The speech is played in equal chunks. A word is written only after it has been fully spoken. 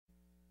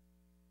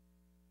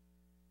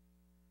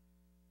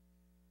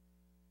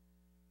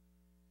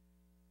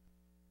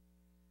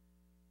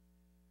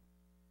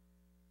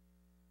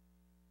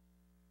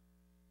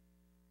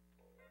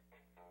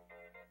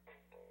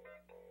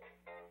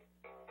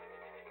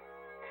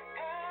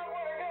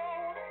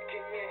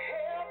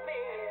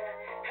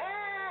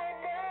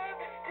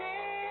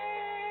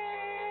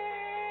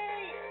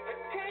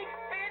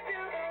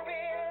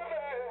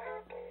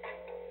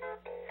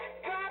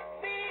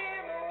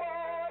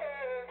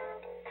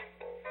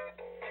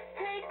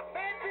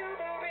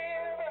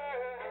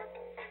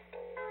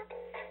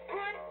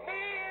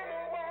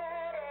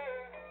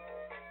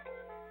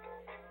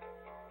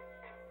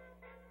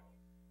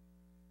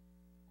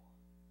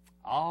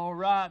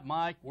right,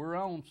 Mike, we're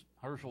on.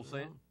 Herschel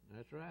said.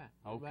 That's right.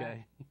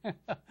 Okay.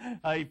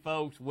 Hey,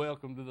 folks,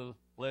 welcome to the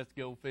Let's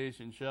Go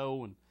Fishing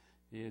show. And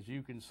as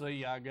you can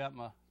see, I got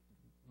my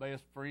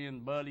best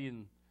friend, buddy,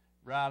 and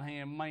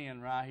right-hand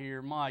man right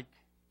here, Mike,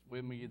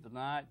 with me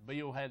tonight.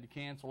 Bill had to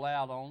cancel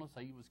out on us.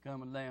 He was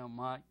coming down,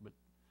 Mike, but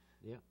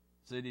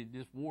said he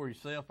just wore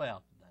himself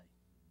out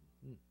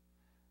today.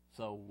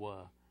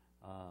 So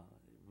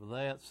with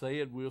that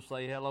said, we'll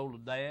say hello to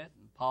Dad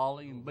and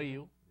Polly and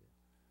Bill.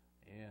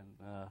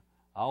 And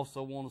I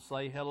also want to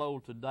say hello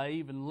to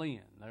Dave and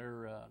Lynn.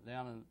 They're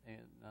down in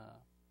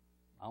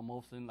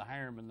almost in the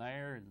Harriman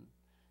there, and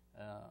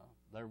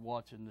they're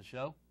watching the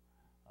show.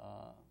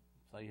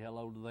 Say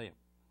hello to them.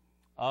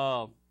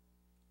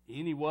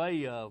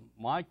 Anyway,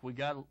 Mike, we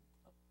got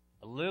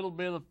a little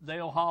bit of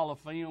Dale Holler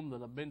film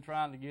that I've been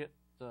trying to get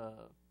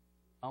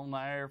on the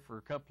air for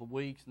a couple of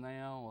weeks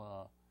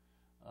now.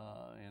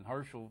 And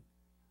Herschel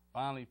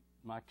finally,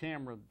 my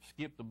camera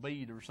skipped a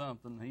beat or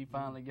something. He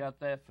finally got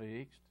that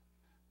fixed.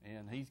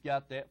 And he's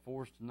got that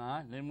for us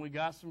tonight. And then we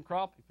got some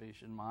crappie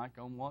fishing, Mike,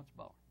 on Watts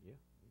Bar. Yeah.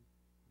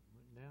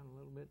 Went down a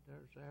little bit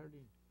there Saturday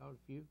and caught a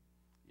few.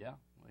 Yeah.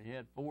 We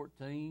had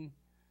 14,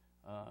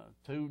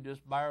 2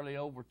 just barely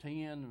over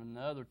 10, and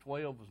the other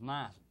 12 was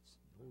nice ones.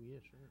 Oh,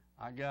 yes, sir.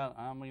 I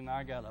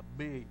got a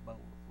big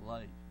bowl of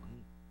fillets.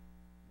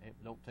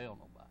 Don't tell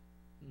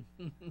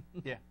nobody.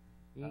 Yeah.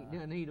 You ain't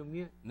done eat them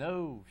yet?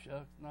 No,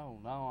 shucks,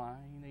 no, I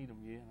ain't eat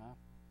them yet. I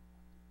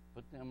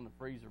put them in the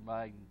freezer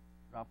bag and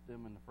dropped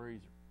them in the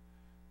freezer.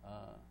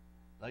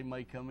 They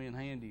may come in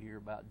handy here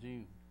about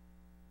June.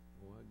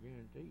 Well, I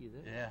guarantee you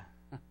that.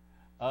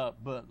 Yeah.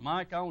 But,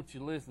 Mike, I want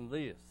you to listen to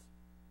this.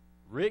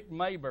 Rick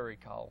Mayberry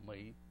called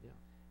me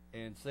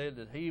and said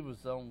that he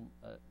was on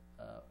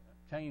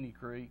Caney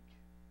Creek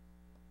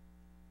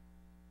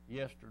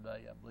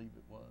yesterday, I believe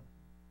it was.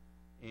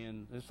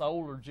 And this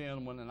older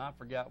gentleman, and I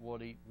forgot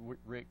what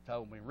Rick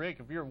told me. Rick,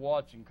 if you're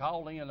watching,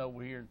 call in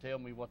over here and tell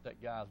me what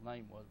that guy's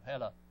name was.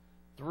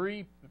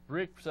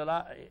 Rick said,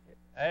 I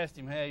asked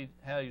him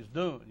how he was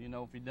doing,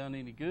 if he'd done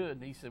any good.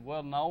 And he said,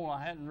 well, no,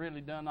 I hadn't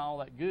really done all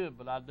that good,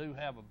 but I do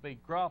have a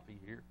big crappie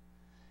here.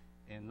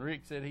 And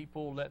Rick said he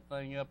pulled that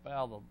thing up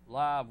out of the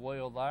live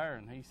well there,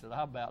 and he said,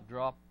 I about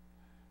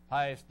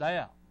passed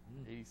out.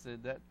 He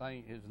said that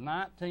thing is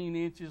 19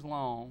 inches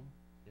long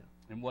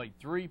and weighed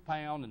 3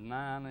 pounds and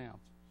 9 ounces.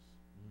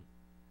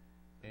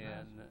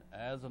 And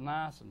as a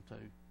nice one, too.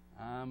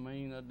 I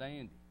mean, a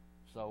dandy.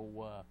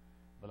 So,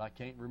 but I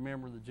can't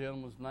remember the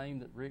gentleman's name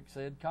that Rick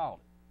said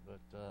caught it.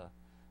 But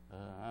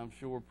I'm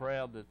sure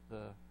proud that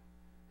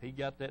he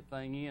got that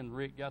thing in.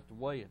 Rick got to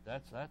weigh it.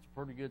 That's a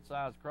pretty good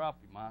sized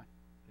crappie, Mike.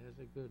 That's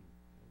a good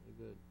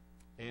one.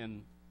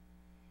 And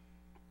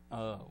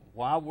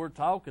while we're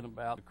talking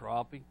about the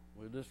crappie,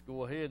 we'll just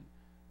go ahead.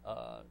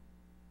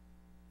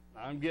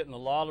 I'm getting a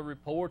lot of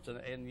reports,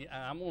 and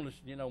I'm going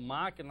to,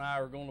 Mike and I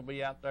are going to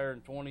be out there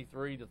in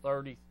 23 to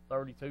 30,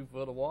 32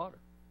 foot of water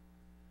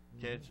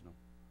catching them.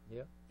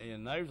 Yeah.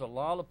 And there's a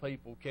lot of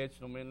people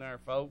catching them in there,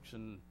 folks,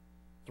 in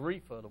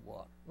 3 foot of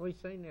water. We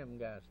seen them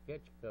guys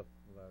catch a couple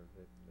of ours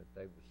that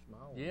they were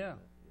small. Yeah.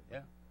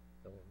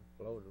 So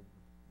floated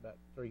about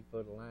 3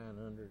 foot of line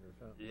under it or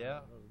something. Yeah.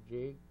 A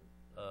jig.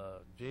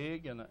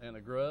 Jig and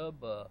a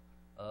grub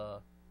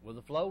with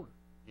a floater,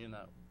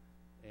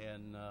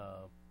 And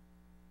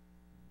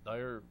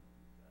they're,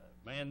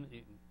 man,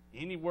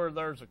 anywhere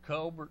there's a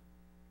culvert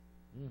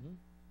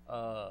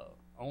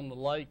on the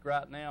lake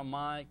right now,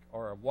 Mike,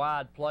 or a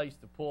wide place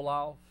to pull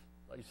off,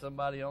 there's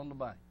somebody on the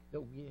bank.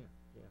 Oh, yeah.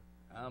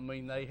 I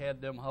mean, they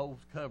had them holes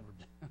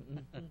covered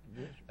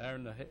there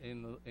in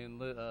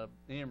the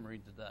Emery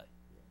today,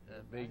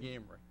 Big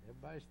Emery.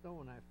 Everybody's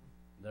throwing after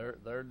them.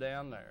 They're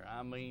down there.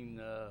 I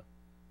mean,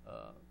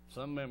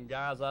 some of them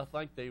guys, I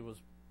think they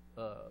was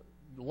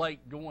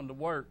late going to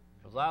work,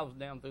 because I was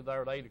down through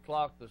there at 8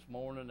 o'clock this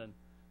morning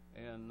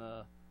and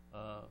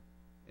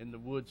in the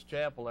Woods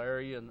Chapel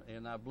area,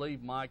 and I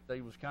believe, Mike,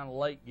 they was kind of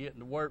late getting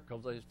to work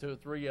because there's 2 or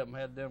 3 of them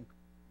had them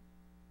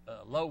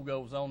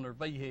logos on their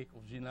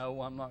vehicles.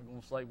 I'm not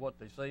going to say what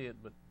they said,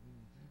 but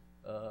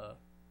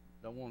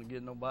don't want to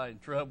get nobody in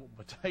trouble.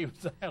 But they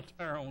was out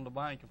there on the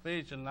bank of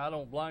fishing, and I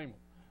don't blame them.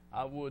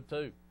 I would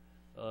too.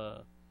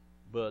 Well,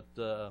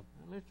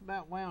 it's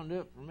about wound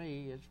up for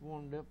me. It's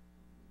warmed up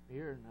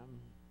here, and I'm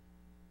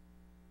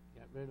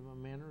got rid of my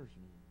minnows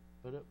and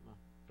put up my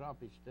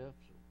crappie stuff.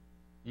 So.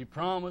 You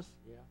promise?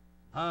 Yeah.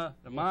 Huh?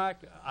 Now,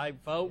 Mike, hey,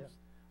 folks,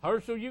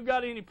 Herschel, you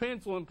got any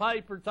pencil and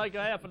paper? Take a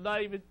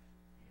affidavit.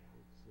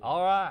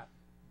 All right.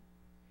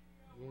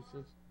 Yes,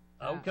 it's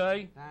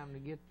okay. Time to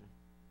get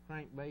the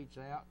crankbaits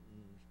out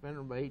and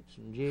spinner baits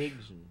and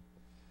jigs and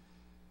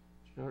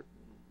start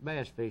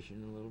bass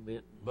fishing a little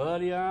bit.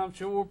 Buddy, I'm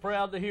sure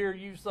proud to hear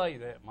you say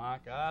that,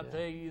 Mike. I'll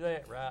tell you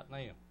that right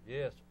now.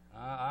 Yes, sir.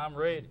 I'm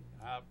ready.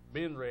 I've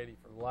been ready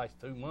for the last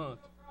 2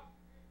 months.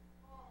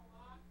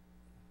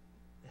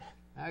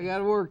 I got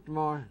to work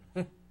tomorrow.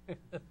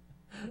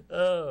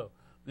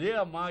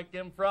 Yeah, Mike,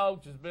 them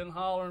frogs has been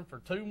hollering for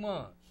 2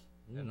 months.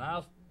 And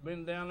I've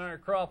been down there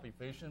crappie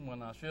fishing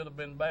when I should have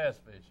been bass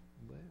fishing.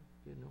 Well,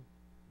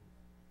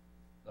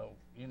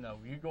 know,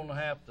 you're going to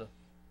have to.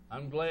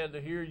 I'm glad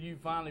to hear you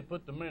finally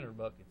put the minnow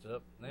buckets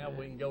up. Now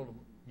we can go to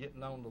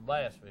getting on the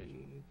bass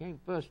fishing. You can't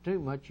fuss too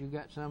much. You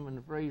got some in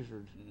the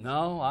freezers.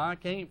 No, I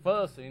can't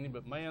fuss any,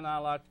 but man, I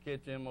like to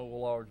catch them old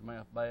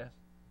largemouth bass.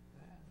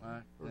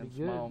 Pretty them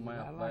good.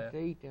 smallmouth I like bass. to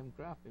eat them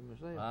crappie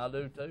myself. I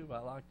do too. I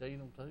like to eat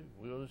them too.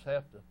 We'll just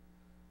have to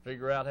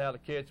figure out how to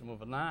catch them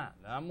with a knife.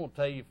 Now, I'm going to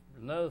tell you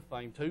another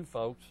thing too,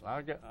 folks.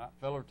 A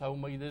fella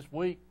told me this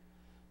week,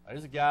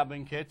 there's a guy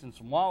been catching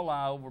some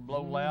walleye over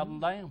below Loudon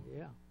Dam.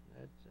 Yeah,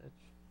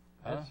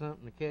 that's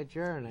something to catch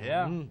there now.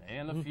 Yeah,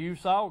 and a few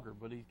sauger,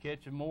 but he's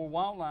catching more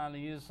walleye than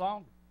he is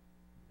sauger.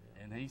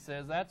 Yeah. And he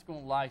says that's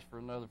going to last for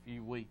another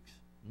few weeks.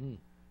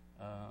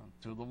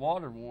 Till the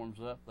water warms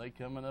up. They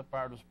coming up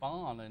out of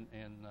spawn,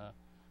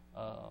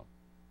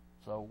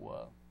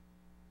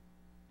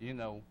 you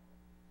know,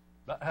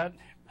 that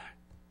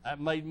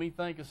made me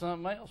think of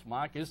something else,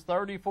 Mike. It's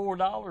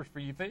 $34 for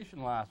your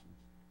fishing license.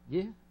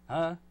 Yeah.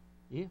 Huh?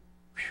 Yeah.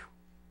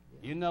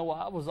 You know,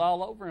 I was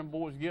all over them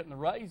boys getting a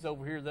raise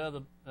over here the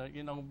other,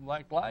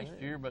 like last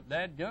year, but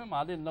dadgum,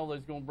 I didn't know they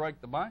was going to break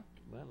the bank.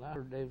 Well, I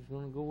heard they was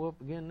going to go up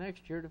again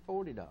next year to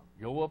 $40.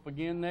 Go up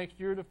again next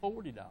year to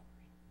 $40.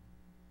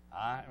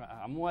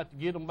 I'm going to have to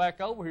get them back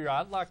over here.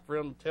 I'd like for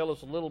them to tell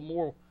us a little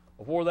more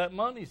of where that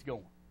money's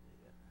going.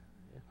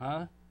 Yeah.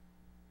 Huh?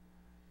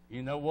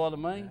 You know what I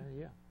mean?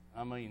 Yeah.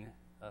 I mean,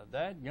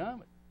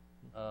 dadgummit.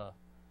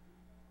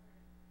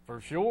 For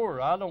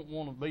sure, I don't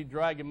want to be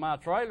dragging my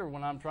trailer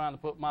when I'm trying to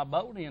put my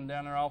boat in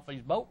down there off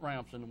these boat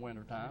ramps in the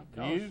wintertime.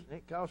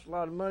 It costs a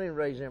lot of money to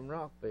raise them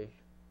rockfish.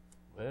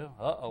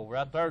 Well,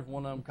 right there's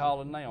one of them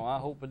calling now. I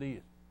hope it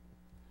is.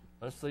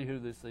 Let's see who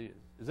this is.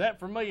 Is that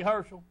for me,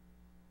 Herschel?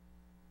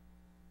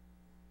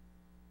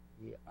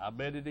 Yeah. I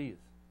bet it is.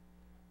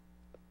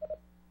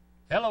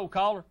 Hello,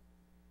 caller.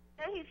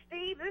 Hey,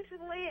 Steve, this is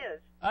Liz.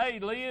 Hey,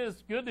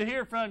 Liz, good to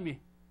hear from you.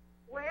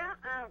 Well,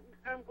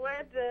 I'm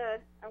glad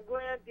that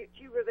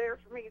you were there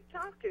for me to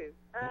talk to.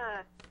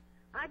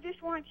 I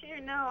just want you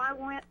to know I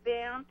went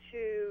down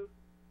to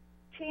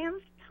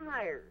Tim's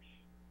Tires.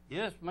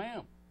 Yes,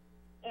 ma'am.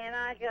 And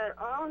I got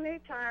all new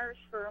tires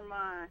for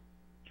my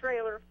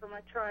trailer for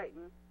my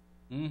Triton.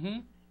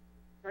 Mm-hmm.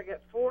 I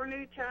got 4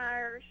 new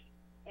tires,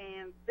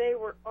 and they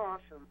were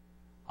awesome.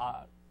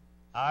 I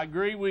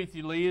agree with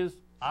you, Liz.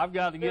 I've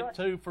got to get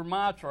 2 for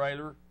my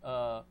trailer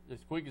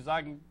as quick as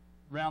I can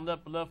round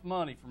up enough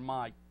money for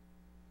Mike.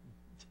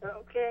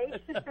 Okay.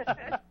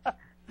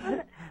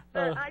 But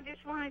I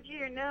just wanted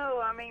you to know,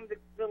 I mean,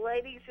 the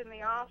ladies in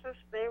the office,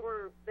 they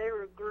were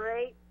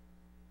great.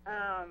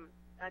 I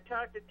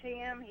talked to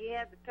Tim. He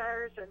had the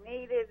tires I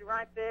needed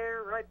right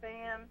there, right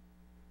then.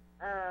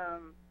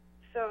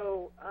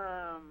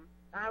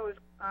 I was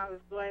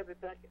glad that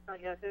I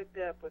got hooked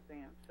up with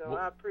them. So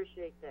I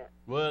appreciate that.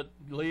 Well,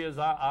 Liz,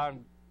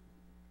 I'm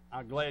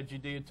glad you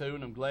did too,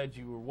 and I'm glad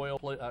you were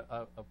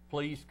a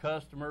pleased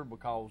customer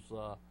because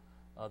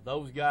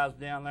those guys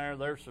down there,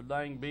 they're so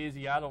dang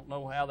busy. I don't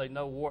know how they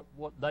know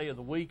what day of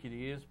the week it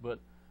is, but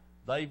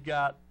they've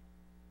got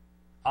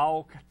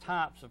all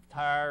types of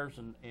tires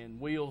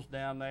and wheels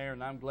down there,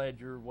 and I'm glad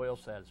you're well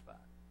satisfied.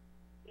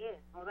 Yeah,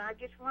 well, I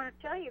just want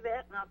to tell you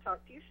that, and I'll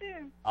talk to you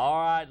soon.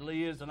 All right,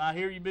 Liz, and I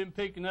hear you've been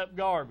picking up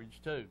garbage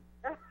too.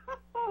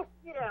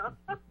 Yeah.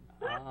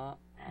 All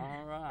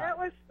right. That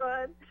was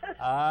fun.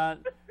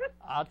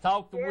 I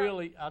talked to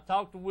Willie. I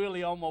talked to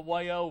Willie on my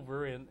way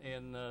over,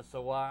 and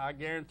so I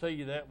guarantee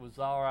you that was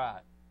all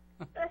right.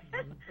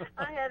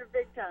 I had a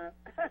big time.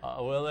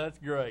 Well, that's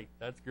great.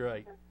 That's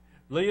great.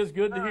 Liz,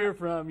 good to hear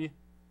from you.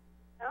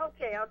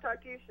 Okay, I'll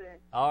talk to you soon.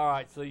 All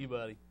right, see you,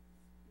 buddy.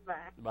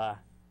 Bye. Bye.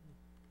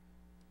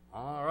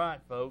 All right,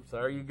 folks,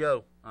 there you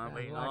go.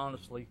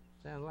 Honestly.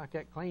 Sounds like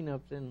that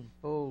cleanup's in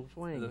full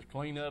swing. The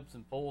cleanup's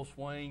in full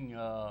swing.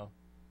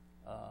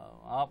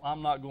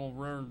 I'm not going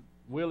to ruin.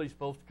 Willie's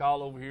supposed to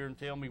call over here and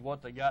tell me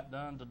what they got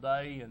done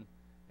today,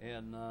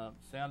 and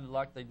sounded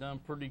like they done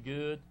pretty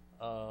good.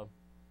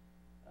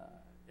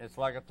 It's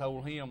like I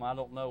told him, I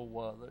don't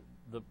know,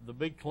 the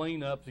big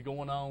cleanups are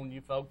going on.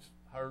 You folks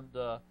heard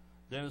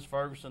Dennis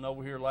Ferguson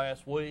over here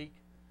last week,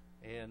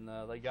 and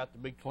they got the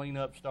big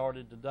cleanup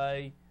started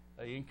today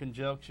in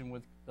conjunction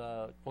with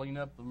Clean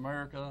Up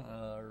America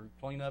or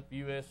Clean Up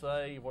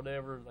USA,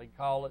 whatever they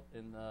call it.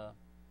 And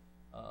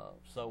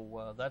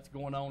so that's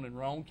going on in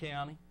Roane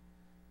County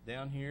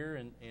down here,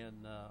 and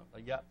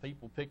they got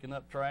people picking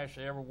up trash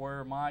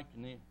everywhere, Mike,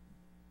 and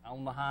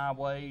on the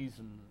highways,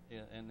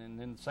 and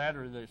then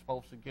Saturday they're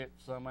supposed to get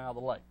some out of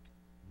the lake.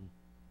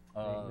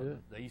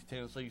 The East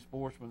Tennessee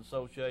Sportsman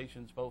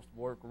Association is supposed to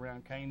work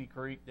around Caney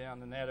Creek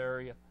down in that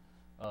area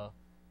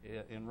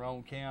in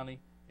Roane County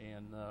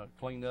and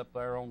clean up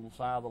there on the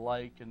side of the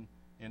lake and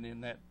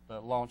in that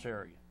launch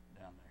area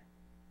down there.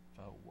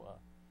 So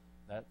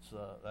that's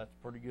a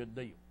pretty good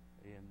deal,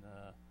 and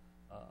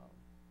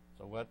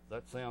so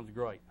that sounds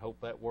great. Hope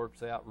that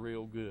works out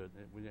real good.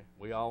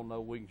 We all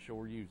know we can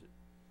sure use it.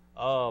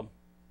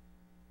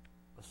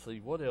 Let's see,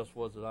 what else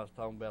was it I was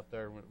talking about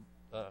there?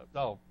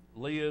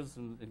 Liz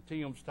and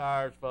Tim's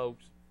Tires,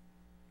 folks.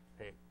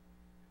 Heck,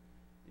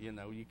 you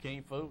know, you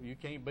can't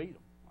beat them.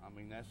 I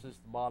mean, that's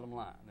just the bottom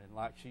line. And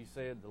like she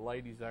said, the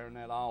ladies there in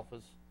that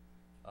office,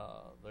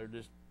 they're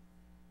just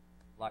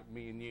like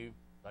me and you.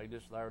 They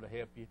just there to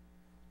help you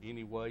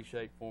any way,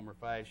 shape, form, or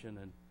fashion.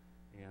 And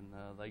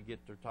they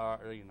get their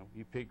tire. You know,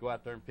 you go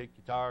out there and pick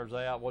your tires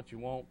out, what you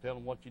want, tell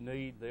them what you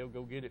need. They'll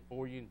go get it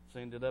for you and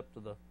send it up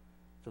to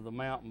the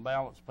mountain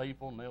balance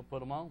people, and they'll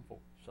put them on for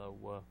you.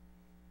 So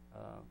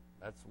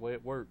that's the way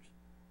it works.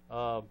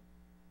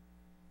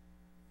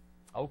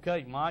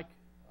 Okay, Mike.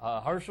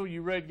 Herschel,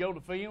 you ready to go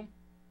to film?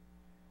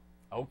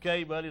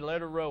 Okay, buddy, let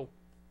her roll.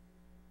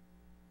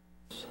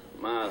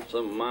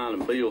 Some of mine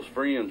and Bill's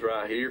friends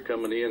right here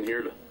coming in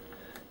here to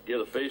get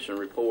a fishing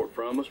report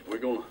from us. We're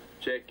going to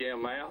check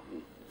them out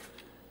and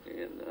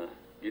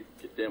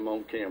get them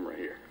on camera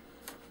here.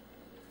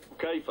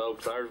 Okay,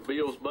 folks, there's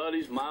Bill's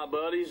buddies, my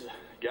buddies.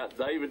 Got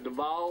David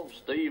Duvall,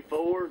 Steve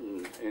Ford,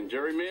 and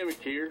Jerry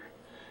Mimick here.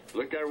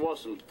 Look there,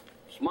 what's some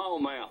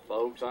smallmouth,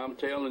 folks. I'm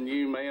telling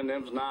you, man,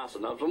 them's nice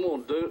enough. I'm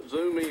going to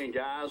zoom in,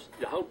 guys.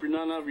 I hope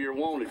none of you are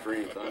wanted for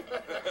anything.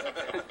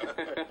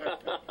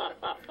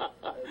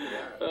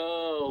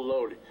 Oh,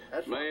 Lordy.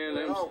 That's man,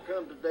 what we all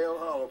come to Dale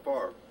Hollow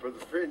for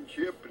the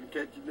friendship and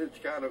catching this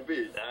kind of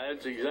fish.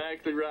 That's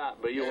exactly right,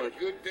 Bill. Had a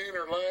good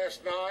dinner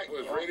last night.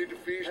 Was ready to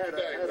fish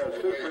today. Had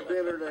a super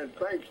dinner, and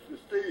thanks to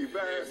Steve,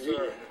 yes,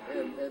 sir.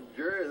 and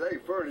Jerry, they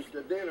furnished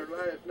a dinner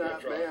last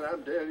night, man.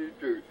 I'm telling you the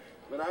truth.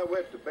 When I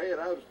went to bed,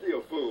 I was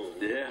still full.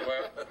 Yeah.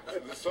 Well,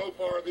 so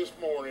far this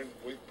morning,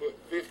 we've put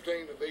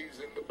 15 of these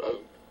in the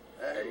boat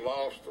and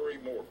lost 3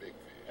 more big fish.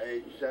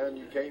 Hey, son,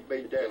 you can't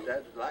beat that.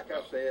 That's, like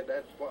I said,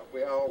 that's what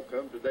we all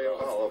come to Dale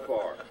Hollow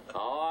for.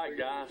 All right,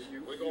 guys.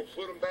 We're going to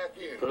put them back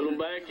in. Put them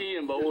back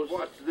in, boys. Just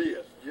watch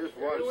this. Just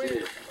watch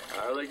this.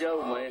 There they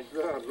go, man.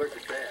 Son, look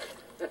at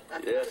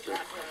that. Yes, sir.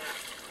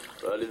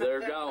 Buddy,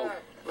 they're gone.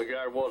 Look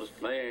there, what is,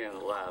 man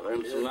alive.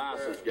 Them some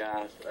nice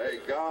guys. Hey,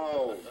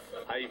 gone.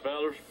 Hey,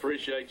 fellas,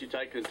 appreciate you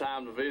taking the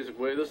time to visit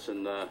with us.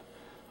 And all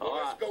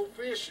right. Let's go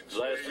fishing.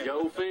 Let's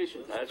go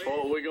fishing. That's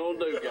what we're going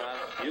to do, guys.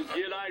 Just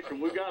get after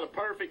them. We've got a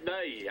perfect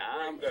day.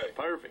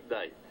 Perfect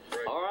day.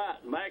 All right.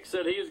 Max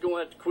said he was going to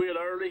have to quit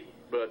early,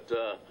 but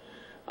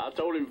I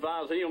told him if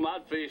I was him,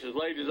 I'd fish as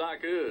late as I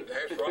could.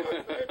 That's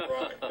right. That's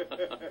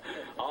right.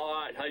 All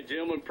right. Hey,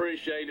 gentlemen,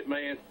 appreciate it,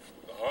 man.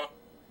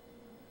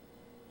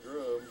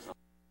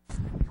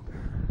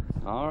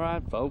 All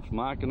right, folks,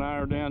 Mike and I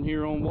are down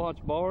here on Watch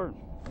Bar.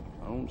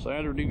 On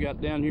Saturday,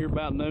 got down here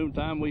about noon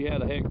time. We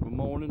had a heck of a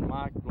morning.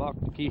 Mike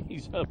locked the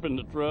keys up in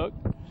the truck,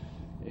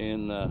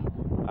 and there's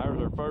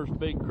our first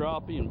big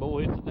crappie, and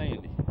boy, it's a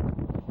dandy.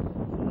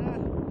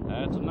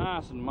 That's a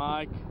nice one,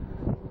 Mike.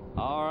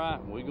 All right,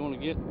 we're gonna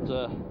get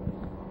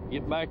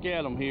back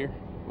at him here.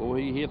 Boy,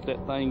 he hit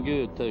that thing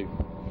good too.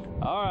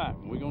 All right,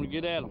 we're gonna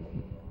get at him.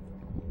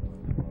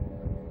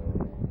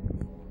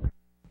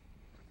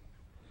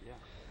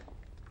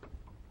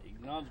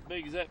 Not as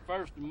big as that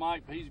first one,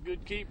 Mike, but he's a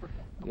good keeper.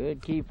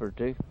 Good keeper,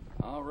 too.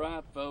 All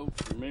right,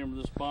 folks. Remember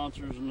the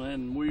sponsors, and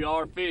then we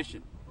are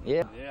fishing.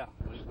 Yeah. Yeah.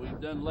 We've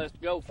done Let's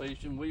Go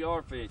Fishing. We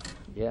are fishing.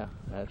 Yeah,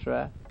 that's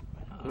right.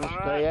 We'll All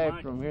stay right, after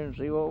Mike. them here and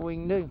see what we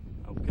can do.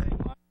 Okay,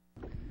 Mike.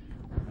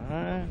 All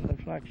right,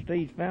 looks like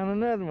Steve's found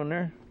another one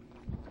there.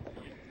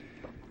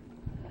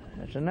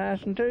 That's a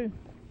nice one, too.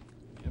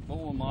 Good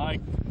boy,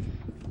 Mike.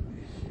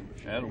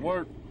 That'll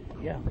work.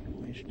 Yeah,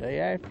 we stay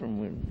after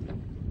them.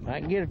 I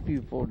can get a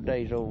few before the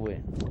day's over with.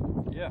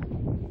 Yeah. I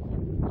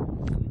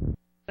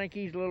think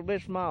he's a little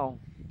bit small.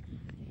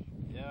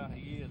 Yeah,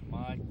 he is,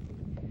 Mike.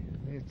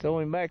 Let's throw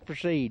him back for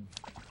seed.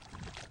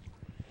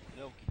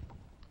 Okay.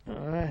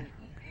 All right.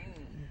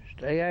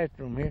 Stay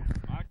after him here.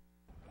 Mike.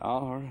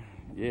 All right.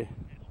 Yeah.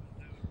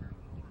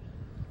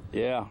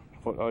 Yeah.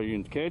 What, are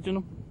you catching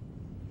them?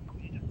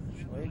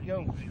 There you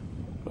go.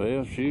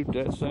 Well, shoot,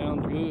 that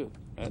sounds good.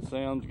 That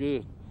sounds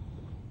good.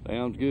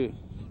 Sounds good.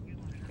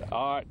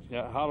 All right,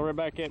 yeah, holler right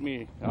back at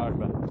me. All right,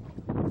 bye.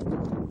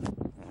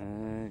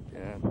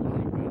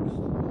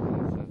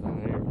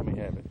 Let me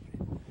have it.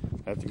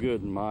 That's a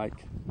good one, Mike.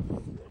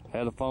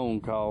 Had a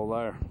phone call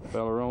there.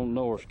 Fella on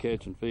north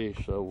catching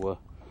fish, so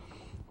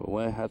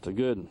well, that's a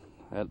good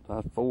one.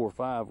 That's 4 or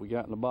 5 we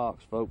got in the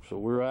box, folks. So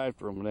we're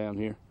after them down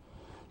here,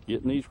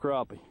 getting these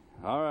crappie.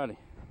 All righty.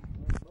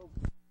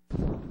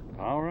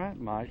 All right,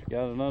 Mike,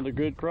 got another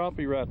good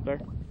crappie right there.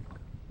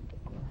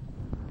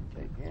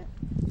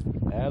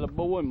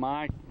 Attaboy,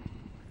 Mike.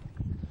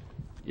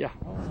 Yeah.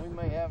 Oh, we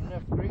may have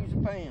enough to grease a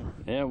pan.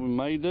 Yeah, we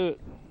may do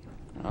it.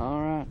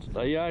 All right,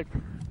 stay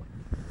after.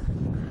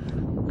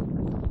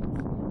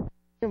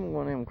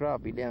 One of them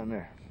crappie down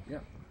there. Yeah.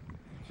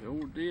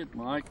 Sure did,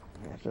 Mike.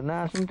 That's a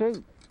nice one,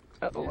 too.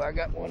 Uh-oh, I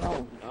got one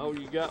on. Oh,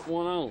 you got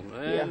one on.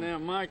 Yeah. Now,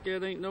 Mike,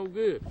 that ain't no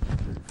good.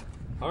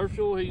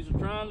 Herschel, he's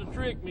trying to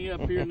trick me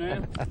up here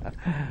now.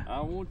 I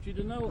want you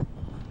to know.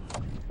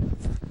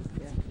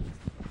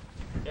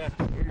 Yeah,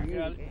 I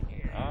got it.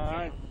 All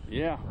right.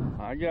 Yeah,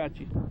 I got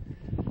you.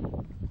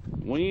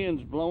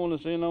 Wind's blowing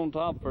us in on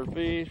top for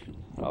fish.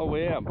 Oh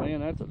yeah, man,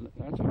 that's a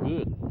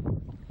good.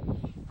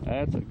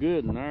 That's a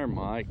good one there,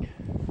 Mike.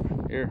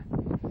 Here,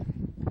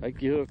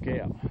 Take your hook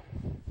out.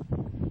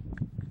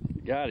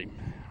 Got him.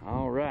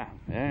 All right.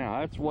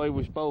 Yeah, that's the way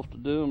we're supposed to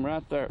do them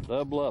right there.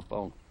 Double up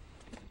on them.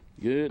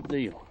 Good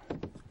deal.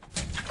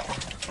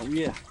 Oh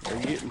yeah,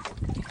 they're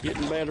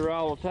getting better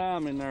all the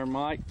time in there,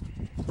 Mike.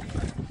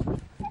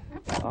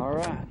 All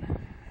right.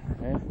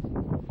 Yeah.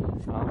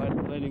 I'll have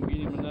to let him get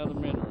him another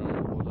minute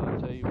on, boys. I'll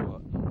tell you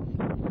what.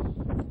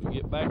 We'll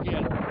get back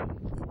at it.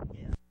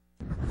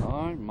 Yeah.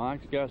 All right,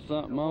 Mike's got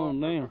something on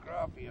now.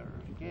 Crappie or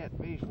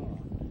catfish one.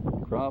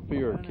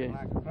 Crappie or cat?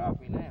 Like a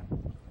crappie now.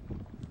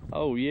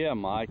 Oh yeah,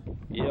 Mike.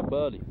 Yeah,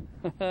 buddy.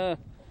 I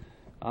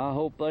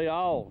hope they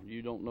all.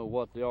 You don't know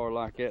what they are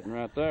like that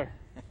right there.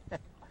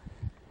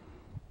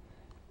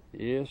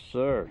 Yes,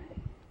 sir.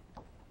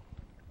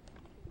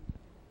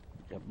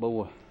 Yeah,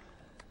 boy.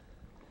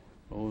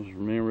 Always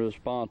remember the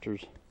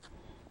sponsors.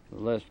 The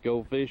Let's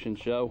Go Fishing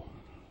show.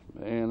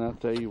 Man, I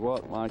tell you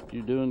what, Mike,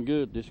 you're doing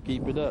good. Just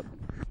keep it up.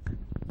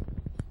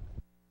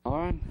 All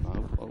right.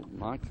 Oh,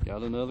 Mike's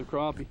got another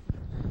crappie.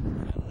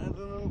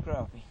 Another little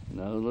crappie.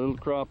 Another little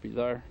crappie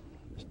there.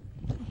 Just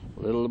a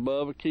little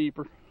above a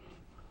keeper.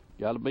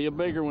 Got to be a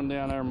bigger one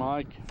down there,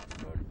 Mike.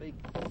 Big.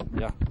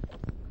 Yeah.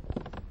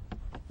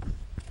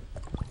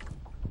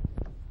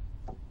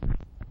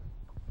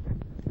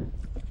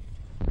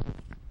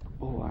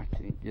 Oh, I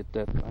can't get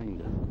that thing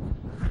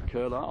to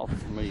cut off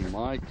for me,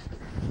 Mike.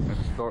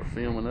 Let's start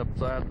filming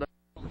upside down.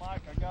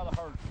 Mike, I got a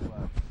Herschel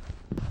out.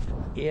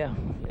 Yeah.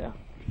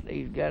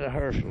 He's got a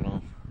Herschel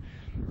on.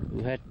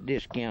 We'll have to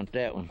discount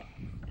that one.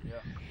 Yeah.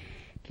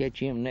 Catch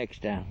him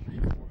next time.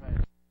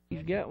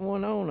 He's got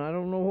one on. I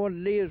don't know what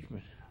it is,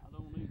 but I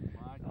don't either,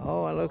 Mike.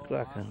 oh, it looks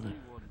like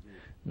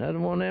another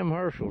one of them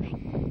Herschels.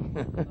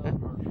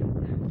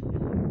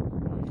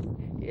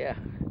 Yeah.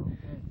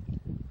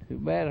 Too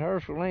bad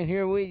Herschel ain't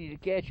here with you to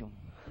catch them.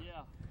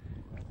 Yeah,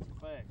 that's a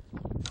fact.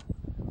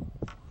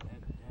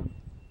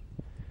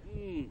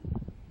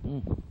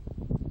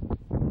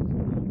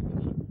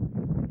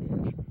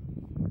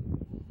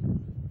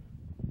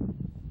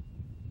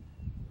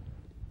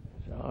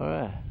 It's all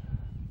right.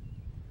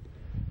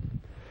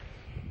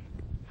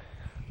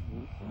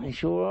 They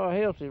sure are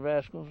healthy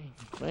rascals.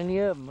 Plenty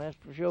of them, that's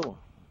for sure.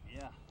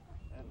 Yeah,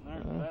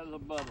 that's a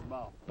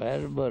butterball. Bad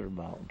as a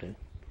butterball, too.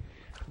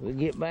 We'll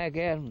get back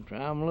at them, try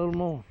them a little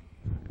more.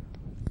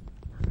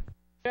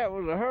 That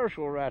was a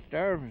Herschel right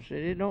there. I said,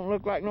 it don't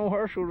look like no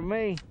Herschel to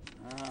me.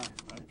 That's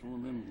one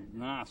of them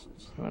nice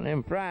ones. One of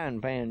them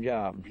frying pan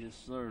jobs.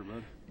 Yes, sir,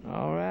 bud.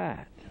 All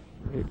right.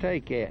 We'll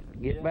take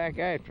that. Get back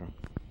after them.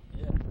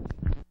 Yeah.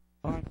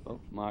 All right,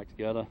 folks. Mike's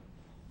got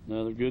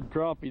another good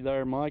crappie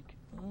there, Mike.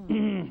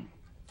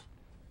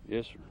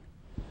 Yes, sir.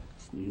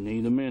 You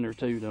need a minute or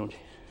two, don't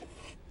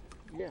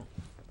you? Yeah.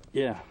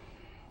 Yeah.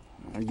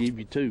 I'll give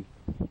you two.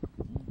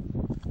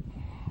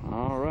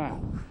 All right.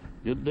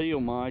 Good deal,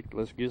 Mike.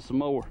 Let's get some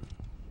more.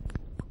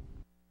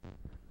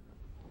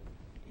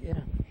 Yeah.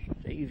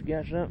 Steve's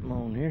got something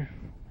on here.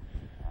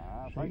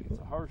 I think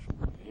it's a Herschel.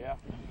 Yeah.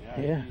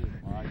 Yeah. It is,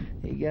 Mike.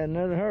 He got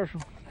another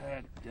Herschel.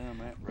 Damn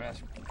that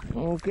rascal.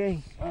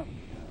 Okay.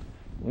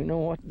 We know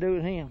what to do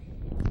with him.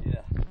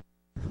 Yeah.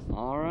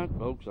 All right,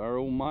 folks. Our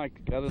old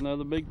Mike got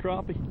another big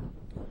crappie.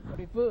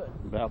 30 foot.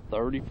 About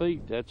 30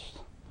 feet.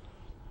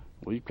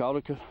 We've caught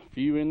a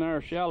few in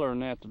there shallower than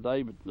that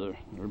today, but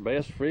their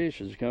best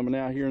fish is coming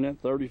out here in that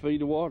 30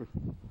 feet of water.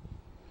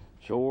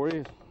 Sure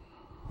is.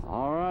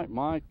 All right,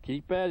 Mike,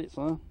 keep at it,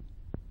 son.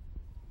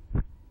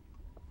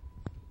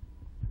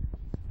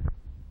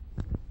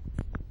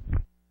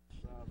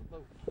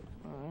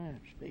 All right,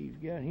 Steve's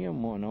got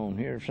him one on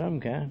here of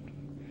some kind.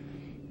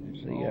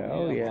 Let's see.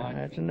 Oh, yeah, Mike.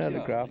 that's another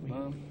crappie.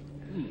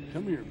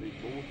 Come here,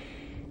 big boy.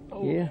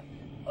 Oh, Yeah.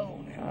 Oh,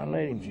 now I'll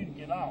let him. I want you to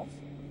get off.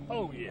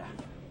 Oh, yeah.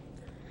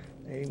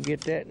 Let him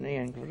get that in the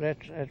end, 'cause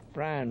that's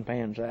frying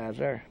pan size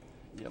there.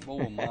 Yeah,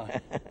 boy,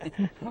 Mike.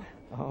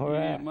 All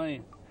right. Yeah,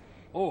 man.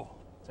 Oh,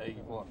 tell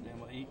you what, them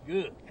will eat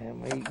good.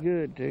 And we eat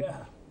good, too.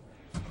 Yeah.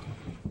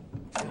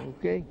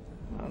 Okay.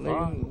 I'll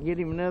let him get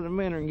him another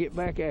minute and get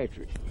back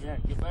after it. Yeah,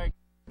 get back.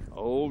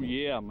 Oh,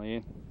 yeah,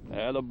 man.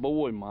 Atta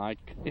boy,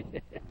 Mike.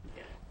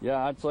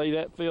 Yeah, I'd say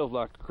that feels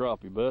like a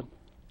crappie, bud.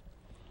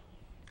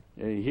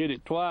 Yeah, you hit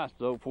it twice,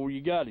 though, before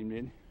you got him,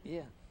 didn't you?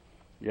 Yeah.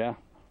 Yeah.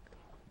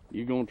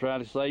 You gonna try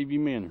to save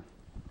your minnow?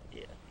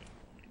 Yeah.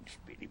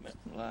 Spit him up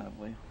alive,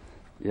 well.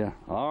 Yeah.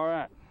 All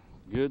right.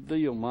 Good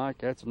deal, Mike.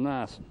 That's a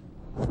nice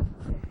one.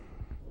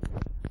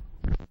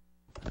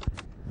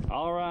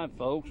 All right,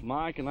 folks.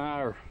 Mike and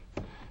I are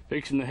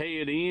fixing to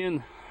head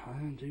in.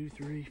 1, 2,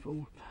 3, 4,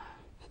 5,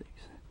 6.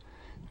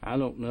 I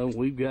don't know.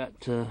 We've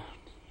got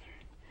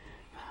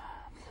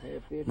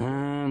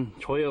 9,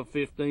 12,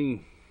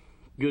 15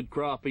 good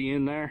crappie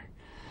in there.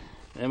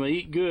 Them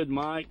eat good,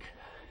 Mike.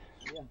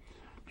 Yeah.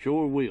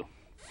 Sure will.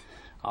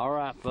 All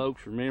right,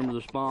 folks. Remember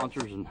the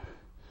sponsors and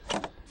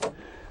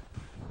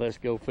let's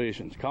go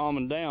fishing. It's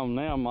calming down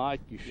now, Mike.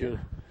 You should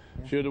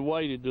have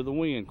waited till the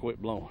wind quit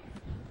blowing.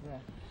 Yeah.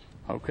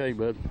 Okay,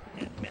 bud.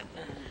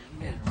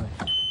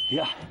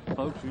 Yeah,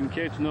 folks, you can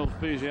catch those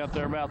fish out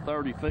there about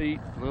 30 feet,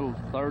 a little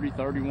 30,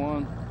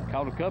 31.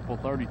 Caught a couple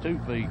 32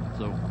 feet,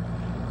 so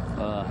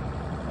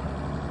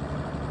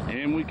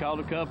And we caught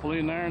a couple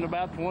in there in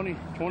about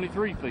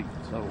 23 feet.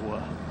 So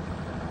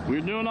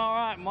we're doing all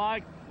right,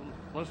 Mike.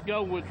 Let's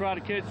go. We'll try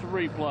to catch the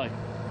replay.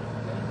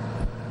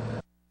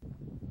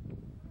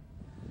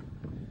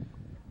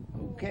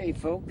 Okay,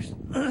 folks.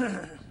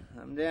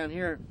 I'm down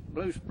here at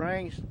Blue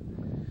Springs.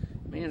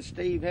 Me and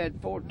Steve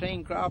had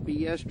 14 crappie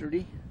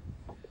yesterday.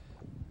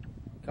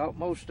 Caught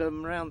most of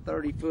them around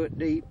 30 foot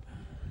deep.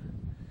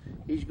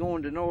 He's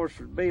going to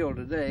Northford Bill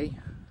today.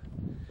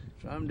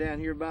 So I'm down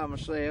here by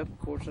myself. Of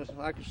course,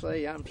 like I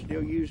say, I'm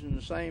still using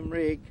the same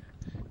rig.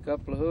 A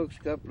couple of hooks,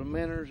 a couple of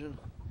minnows, and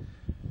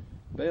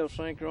bell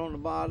sinker on the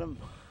bottom.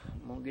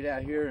 I'm gonna get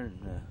out here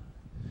and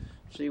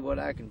see what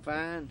I can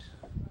find.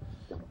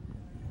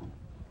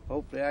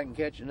 Hopefully I can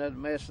catch another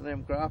mess of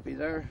them crappie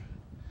there.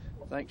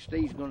 I think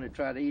Steve's gonna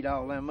try to eat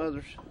all them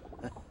others.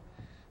 But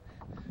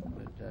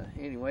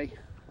anyway,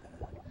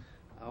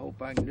 I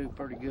hope I can do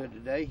pretty good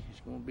today.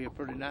 It's gonna be a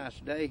pretty nice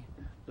day.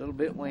 A little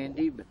bit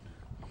windy, but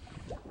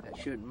that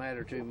shouldn't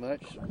matter too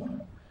much.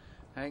 So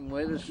hang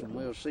with us and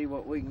we'll see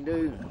what we can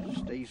do.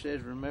 Steve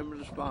says remember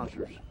the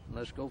sponsors.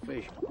 Let's go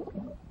fishing.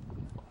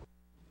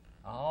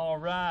 All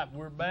right,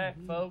 we're back,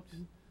 folks.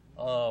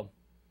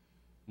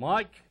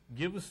 Mike,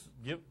 give us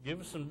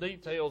some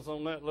details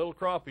on that little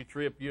crappie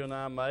trip you and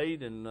I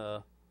made and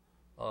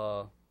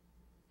our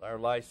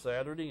last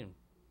Saturday, and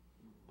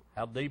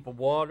how deep of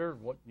water.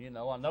 What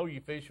I know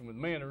you fishing with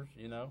minnows,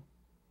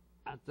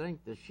 I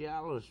think the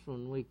shallowest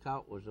one we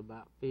caught was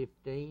about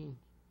 15,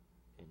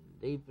 and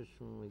the deepest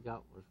one we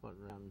got was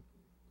around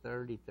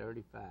 30,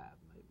 35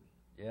 maybe.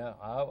 Yeah,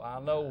 I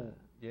know.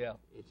 Yeah,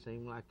 it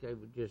seemed like they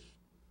would just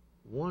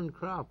one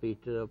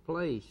crappie to a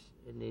place,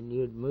 and then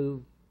you'd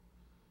move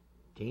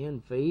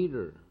 10 feet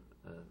or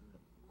a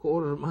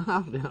quarter of a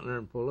mile down there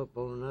and pull up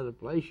on another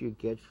place. You'd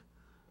catch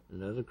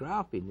another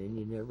crappie, and then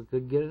you never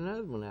could get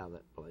another one out of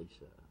that place.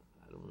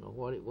 I don't know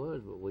what it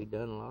was, but we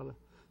done a lot of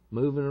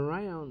moving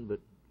around, but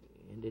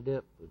ended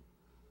up with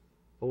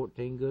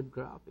 14 good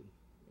crappie.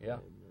 Yeah,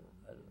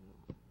 and,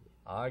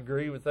 I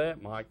agree with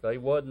that, Mike. They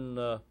wasn't.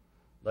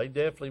 They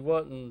definitely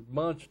wasn't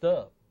bunched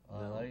up.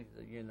 No.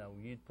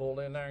 You'd pull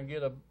in there and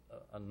get a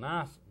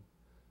nice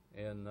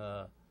one, and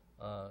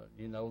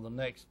the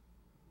next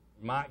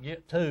might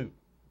get two.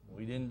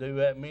 We didn't do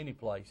that many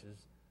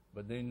places,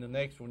 but then the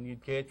next one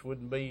you'd catch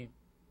wouldn't be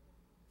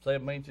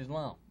 7 inches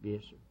long.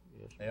 Yes, sir.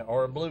 Yes, sir.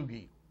 Or a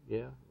bluegill.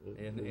 Yeah.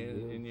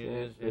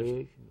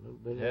 Catfish,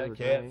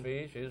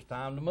 catfish. It's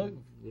time to move.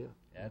 Yeah.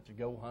 You have to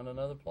go hunt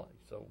another place.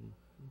 So,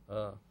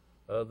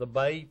 the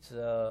baits,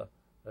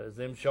 is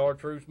them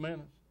chartreuse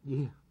minnows?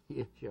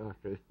 Yeah,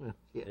 chartreuse.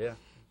 Yeah.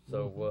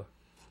 So,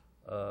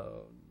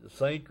 the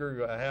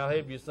sinker, how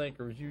heavy a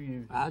sinker was you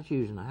using? I was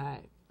using a half.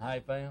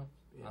 Half ounce?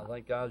 Yeah. I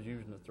think I was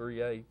using a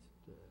 3/8.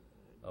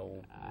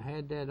 Oh. I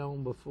had that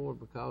on before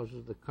because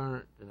of the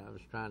current that I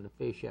was trying to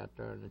fish out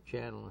there in the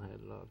channel. I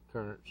had a lot of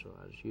current, so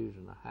I was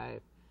using a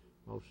half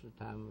most of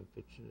the time.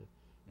 If it's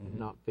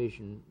not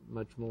fishing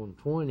much more than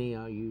 20,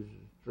 I'll use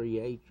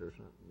 3/8 or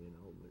something,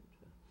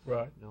 but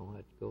Right. don't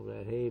have to go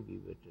that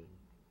heavy. But the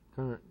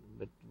current,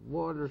 but the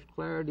water's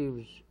clarity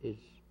is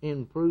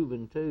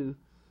improving too,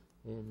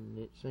 and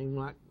it seemed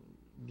like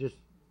just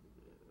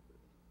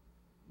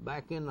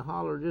back in the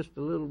holler just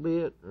a little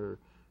bit, or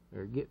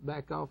get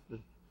back off the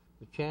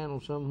channel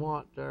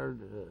somewhat there,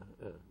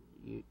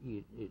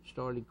 it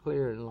started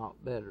clearing a lot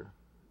better.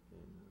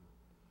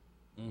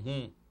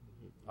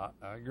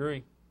 I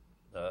agree.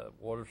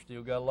 Water's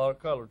still got a lot of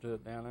color to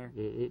it down there.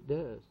 It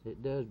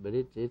does, but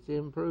it's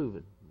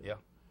improving. Yeah.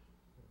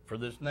 For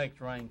this next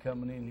rain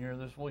coming in here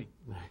this week.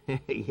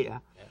 Yeah.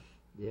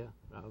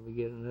 Probably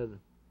get another.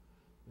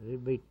 It'll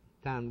be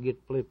time to get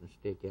the flipping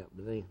stick out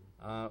by then.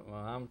 Well,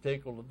 I'm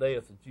tickled to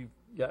death that you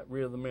got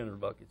rid of the minnow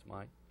buckets,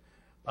 Mike.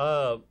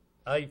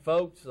 Hey,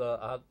 folks,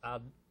 I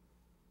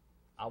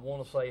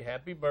want to say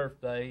happy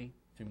birthday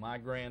to my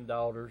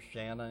granddaughters,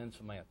 Shanna and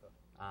Samantha.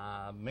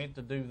 I meant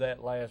to do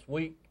that last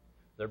week.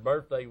 Their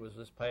birthday was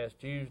this past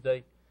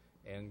Tuesday.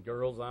 And,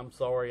 girls, I'm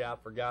sorry I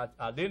forgot.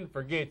 I didn't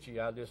forget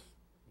you. I just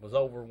was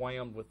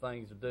overwhelmed with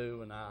things to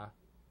do, and I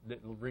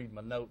didn't read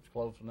my notes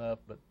close enough.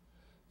 But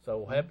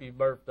so happy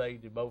birthday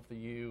to both of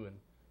you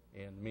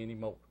and many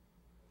more.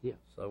 Yeah.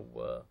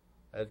 So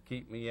that'd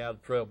keep me out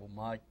of trouble,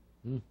 Mike.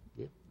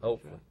 Yeah.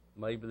 Hopefully. Right.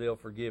 Maybe they'll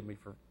forgive me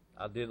for,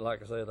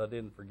 like I said, I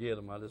didn't forget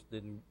them. I just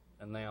didn't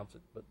announce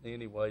it. But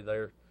anyway,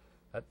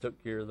 I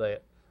took care of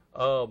that.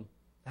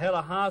 Had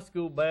a high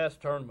school bass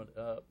tournament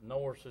up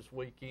north this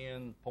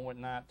weekend,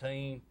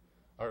 .19,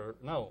 or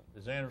no,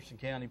 it's Anderson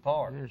County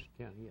Park. Anderson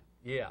County, yeah.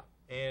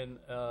 Yeah, and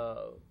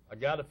I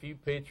got a few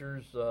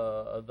pictures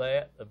of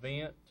that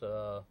event.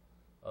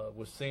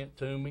 Was sent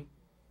to me,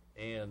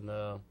 and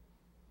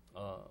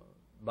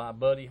my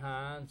buddy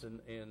Hines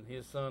and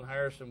his son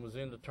Harrison was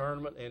in the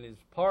tournament, and his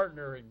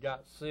partner had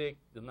got sick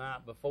the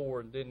night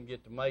before and didn't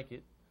get to make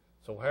it,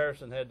 so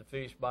Harrison had to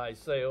fish by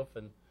himself,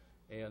 and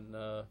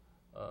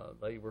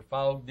they were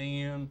fogged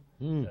in.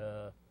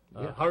 Yeah.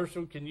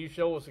 Herschel, can you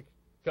show us a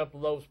couple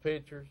of those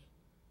pictures?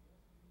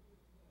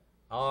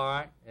 All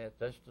right,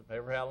 that's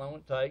ever how long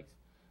it takes.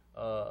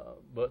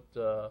 But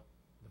the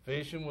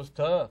fishing was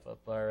tough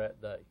up there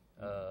that day.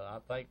 I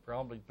think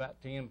probably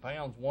about 10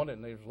 pounds won it,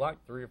 and there was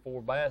like 3 or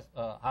 4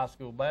 high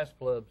school bass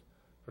clubs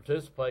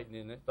participating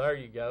in it. There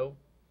you go.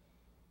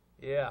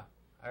 Yeah,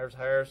 there's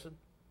Harrison.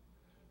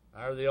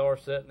 There they are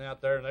sitting out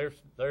there, and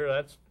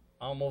that's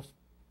almost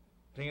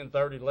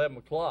 10:30, 11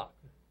 o'clock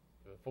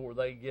before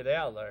they get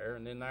out of there,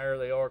 and then there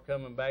they are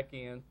coming back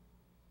in,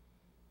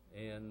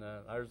 and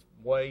there's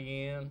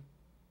weigh in,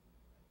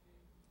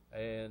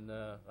 and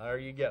there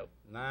you go,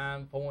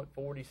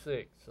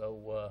 9.46.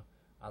 So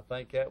I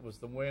think that was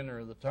the winner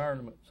of the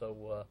tournament.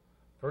 So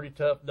pretty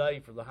tough day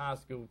for the high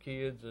school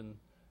kids, and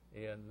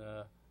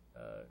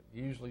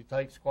usually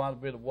takes quite a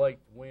bit of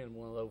weight to win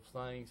one of those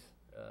things.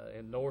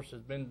 And Norris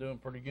has been doing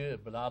pretty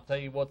good, but I'll tell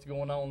you what's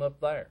going on up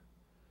there.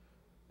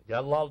 They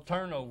got a lot of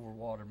turnover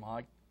water,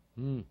 Mike.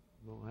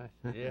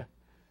 Yeah,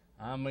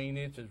 I mean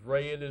it's as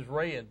red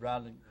right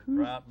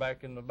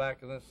back in the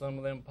back of some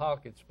of them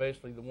pockets,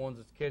 especially the ones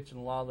that's catching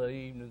a lot of the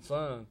evening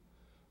sun.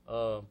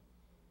 You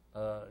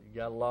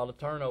got a lot of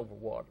turnover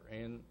water,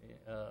 and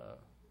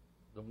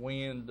the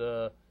wind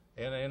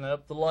and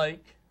up the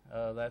lake.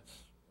 That's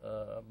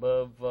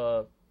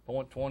above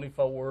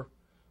 .24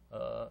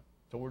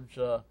 towards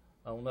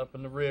on up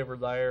in the river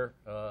there.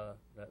 So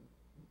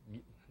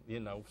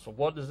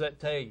what does that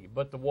tell you?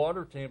 But the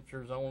water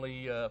temperature is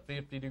only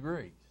 50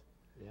 degrees.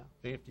 Yeah.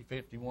 50,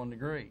 51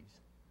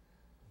 degrees.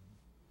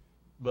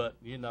 But,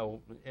 and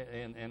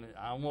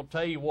I'm going to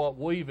tell you what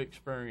we've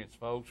experienced,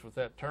 folks, with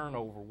that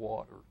turnover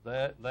water.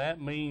 That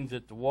means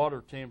that the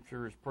water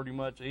temperature is pretty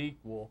much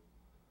equal.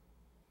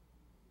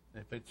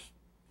 If it's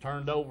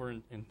turned over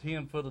in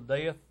 10 foot of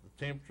depth, the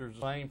temperature is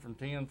the same from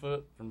 0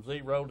 to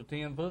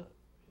 10 foot.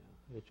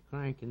 Yeah. It's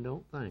crank and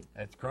don't think.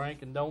 That's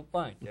crank and don't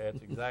think.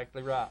 That's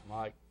exactly right,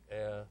 Mike.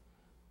 Yeah.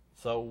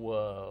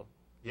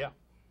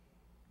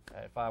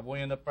 If I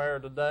went up there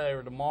today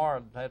or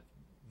tomorrow, I'd have to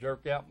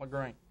jerk out my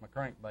crankbait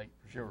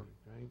for sure.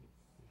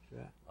 That's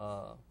right.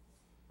 A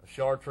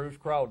chartreuse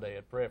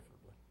crawdad,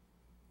 preferably.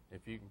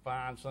 If you can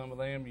find some of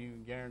them, you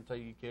can guarantee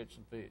you catch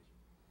some fish.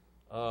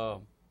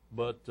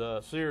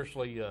 But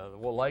seriously, the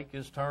lake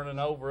is turning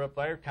over up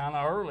there kind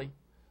of early.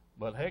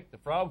 But heck, the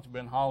frogs have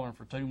been hollering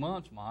for 2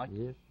 months, Mike.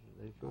 Yes,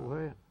 they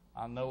sure have.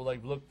 I know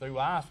they've looked through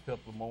ice a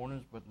couple of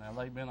mornings, but now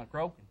they've been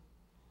a-croaking.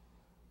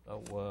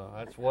 So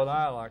that's what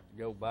I like to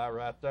go by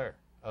right there.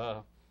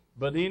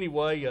 But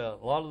anyway, a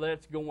lot of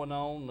that's going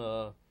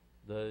on.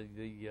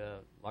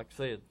 Like I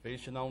said,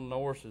 fishing on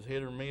Norris is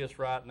hit or miss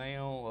right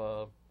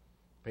now.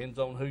 Depends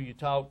on who you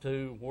talk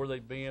to, where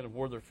they've been, and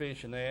where they're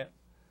fishing at.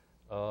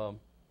 That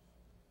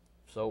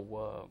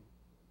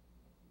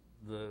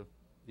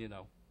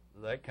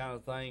kind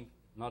of thing.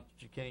 Not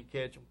that you can't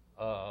catch them.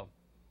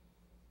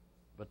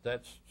 But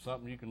that's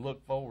something you can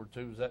look forward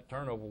to, is that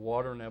turnover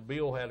water. Now,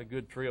 Bill had a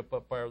good trip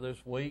up there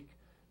this week.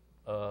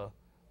 I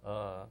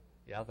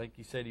think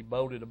he said he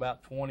boated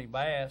about 20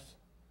 bass,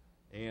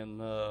 and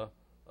but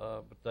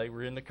they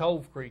were in the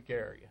Cove Creek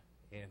area,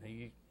 and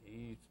he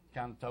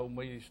kind of told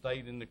me he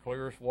stayed in the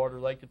clearest water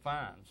they could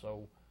find.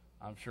 So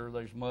I'm sure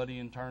there's muddy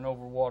and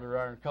turnover water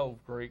there in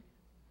Cove Creek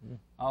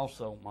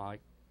also, Mike.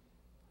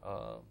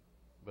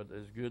 But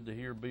it's good to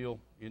hear Bill,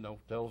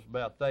 tell us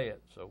about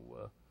that. So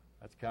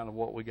that's kind of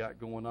what we got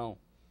going on.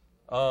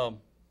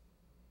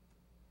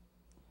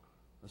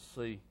 Let's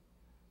see,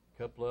 a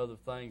couple of other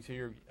things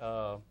here.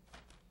 I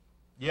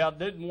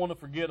didn't want to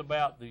forget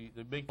about the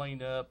big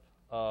cleanup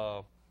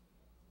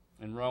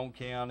in Roane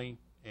County.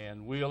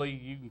 And Willie,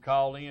 you can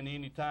call in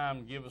anytime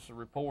and give us a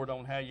report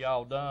on how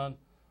y'all done.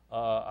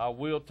 I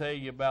will tell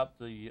you about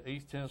the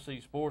East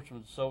Tennessee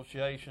Sportsmen's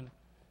Association.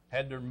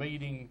 Had their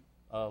meeting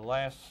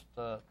this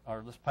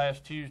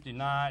past Tuesday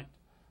night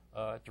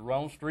at the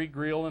Roane Street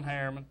Grill in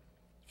Harriman,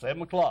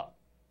 7 o'clock.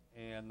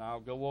 And I'll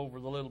go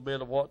over the little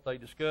bit of what they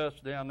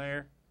discussed down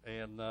there,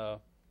 and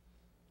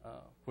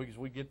quick as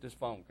we get this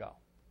phone call.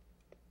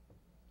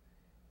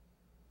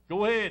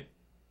 Go ahead.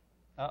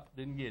 Oh,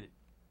 didn't get it.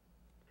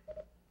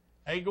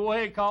 Hey, go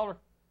ahead, caller.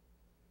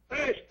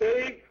 Hey,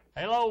 Steve.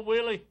 Hello,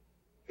 Willie.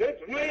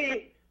 It's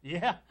me.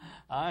 Yeah,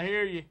 I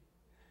hear you.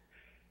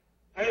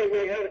 Hey,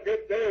 we had a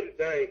good day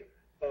today.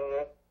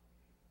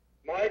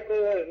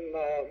 Michael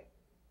and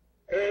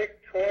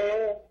Eric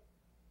Troyle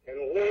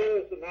and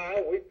Liz and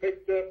I, we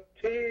picked up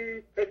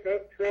 2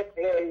 pickup truck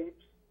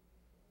loads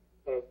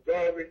of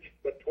garbage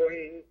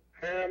between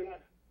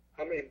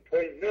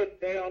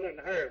Midtown and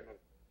Harriman.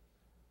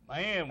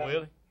 Man,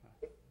 Willie.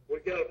 We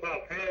got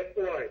about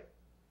halfway.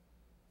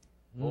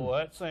 Boy,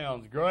 that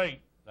sounds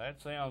great.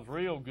 That sounds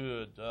real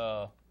good.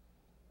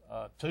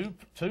 2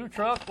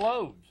 truck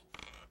loads.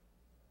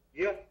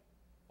 Yep.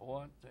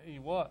 Boy, I tell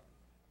you what.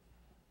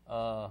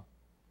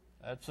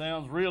 That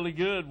sounds really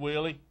good,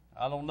 Willie.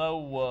 I don't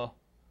know.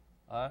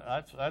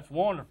 That's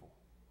wonderful.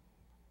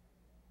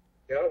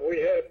 Yeah, we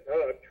had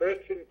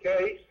Tristan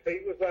Case.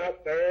 He was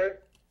out there.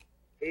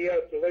 He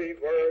had to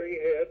leave early. He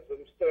had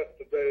some stuff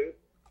to do.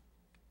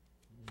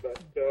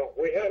 But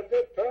we had a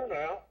good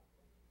turnout.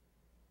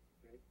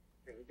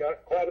 And and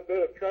got quite a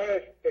bit of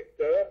trash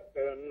picked up.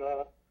 And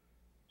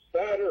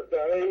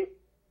Saturday,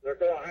 they're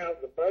going to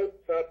have the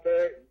boats out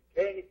there in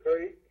Caney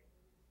Creek,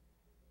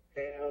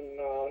 and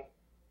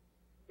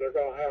they're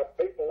going to have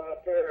people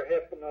out there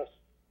helping us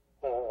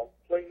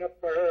clean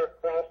up there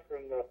across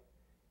from the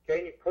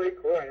Caney Creek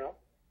ramp.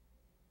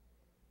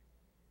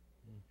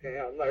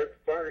 And they're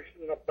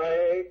furnishing the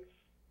bags,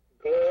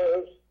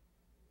 gloves,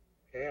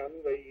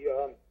 and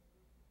the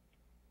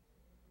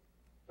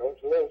those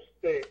little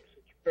sticks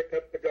that you pick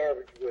up the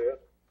garbage with.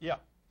 Yeah,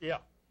 yeah.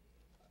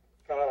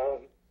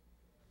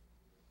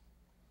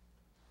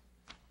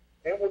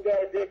 And we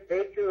got a good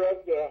picture of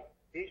the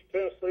East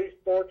Tennessee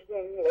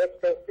Sportsman Let's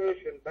Go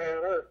Fishing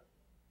banner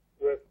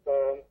with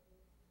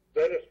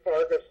Dennis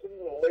Ferguson,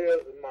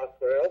 Liz, and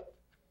myself.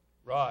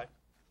 Right.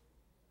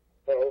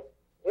 So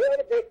we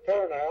had a good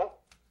turnout.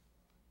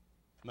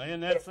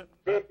 Man, that's it.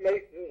 Good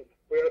meeting.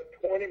 We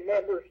had 20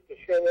 members to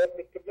show up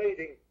at the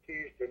meeting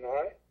Tuesday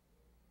night.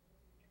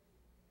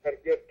 Had a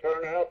good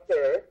turnout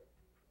there.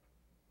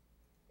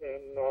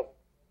 And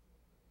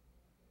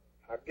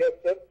I guess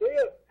that's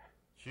it.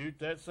 Shoot,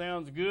 that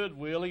sounds good,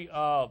 Willie.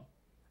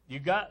 You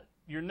got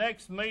your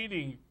next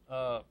meeting.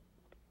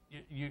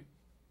 You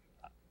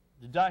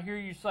did I hear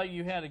you say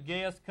you had a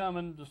guest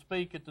coming to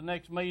speak at the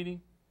next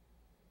meeting?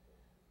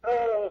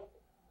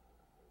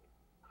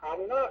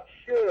 I'm not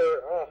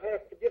sure. I'll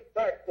have to get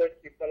back with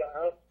you, but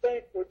I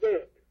think we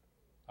do.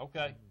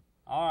 Okay.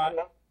 All right.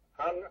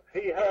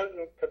 He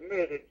hasn't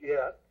committed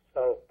yet,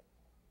 so.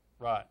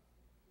 Right.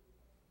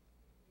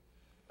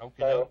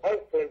 Okay. So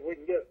hopefully we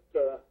can get,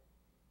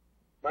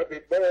 maybe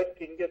Bud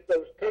can get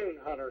those coon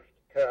hunters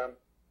to come.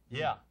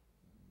 Yeah.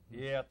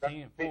 Yeah,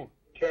 10-4.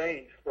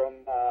 Change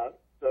from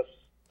the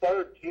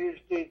third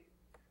Tuesday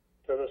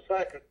to the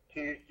second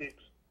Tuesday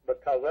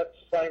because that's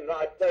the same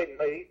night they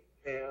meet,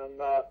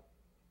 and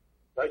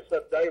they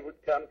said they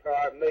would come to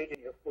our meeting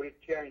if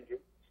we'd change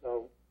it.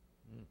 So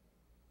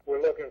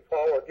we're looking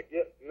forward to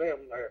getting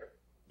them there.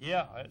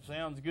 Yeah, that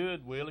sounds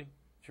good, Willie.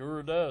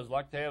 Sure does.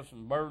 Like to have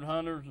some bird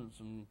hunters and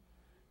some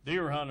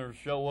deer hunters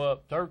show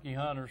up, turkey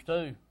hunters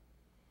too.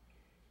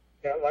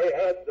 Yeah, they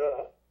had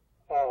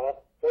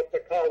what they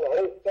call the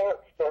Old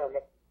Fox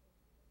tournament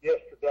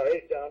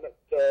yesterday down at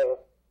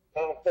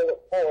Tom Fuller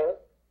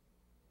Park.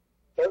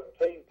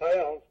 13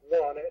 pounds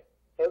won it.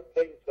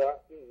 13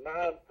 something. 9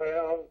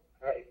 pounds,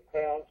 8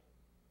 pounds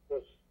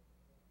was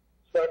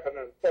second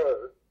and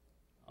third.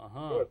 It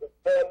was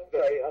a tough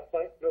day. I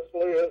think Miss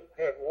Liz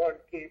had one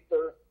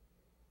keeper.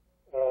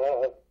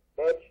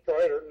 Bud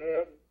Strader and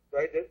them,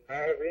 they didn't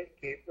have any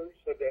keepers,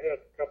 so they had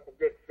a couple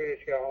good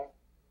fish on.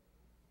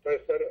 They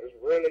said it was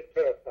really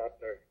tough out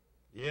there.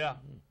 Yeah.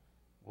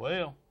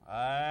 Well,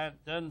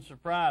 that doesn't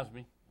surprise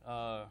me.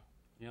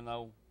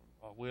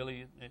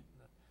 Willie,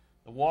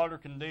 the water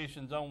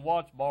conditions on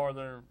Watch Bar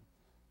there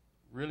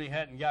really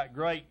hadn't got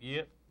great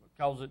yet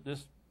because of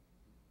this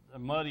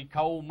muddy,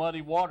 cold,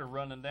 muddy water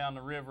running down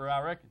the river,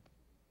 I reckon.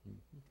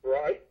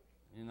 Right.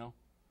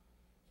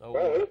 So,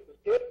 well, this is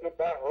getting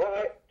about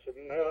right,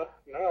 and now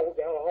we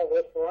got all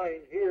this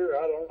rain here.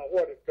 I don't know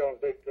what it's going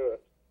to do to us.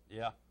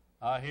 Yeah,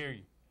 I hear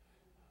you.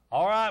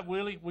 All right,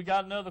 Willie, we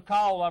got another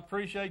call. I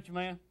appreciate you,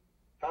 man.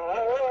 All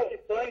right,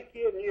 thank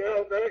you, and you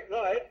have a great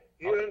night.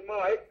 You and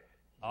Mike.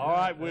 All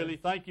right, Willie.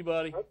 Thank you,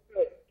 buddy.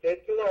 Okay,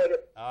 catch you later.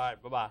 All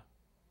right, bye-bye.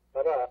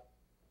 Bye-bye.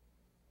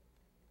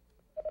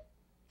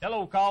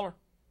 Hello, caller.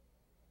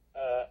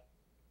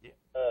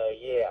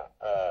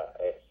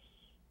 It's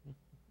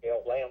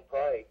Bill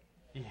Lamprey.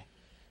 Yeah.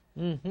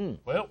 Mm-hmm.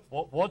 Well,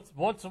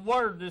 what's the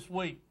word this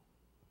week?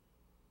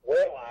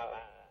 Well,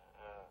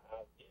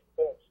 I just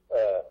want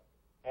to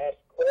ask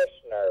a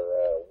question there.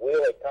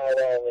 Willie called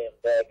all them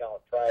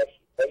daggone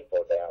trashy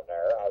people down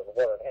there. I was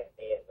wondering how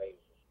many of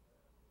these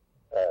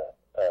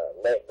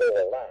let go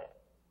of line.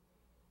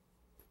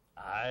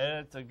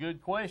 That's a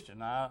good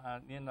question.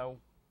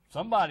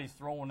 Somebody's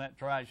throwing that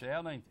trash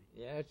out, ain't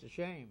they? Yeah, it's a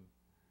shame.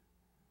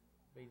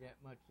 Be that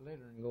much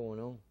littering going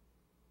on.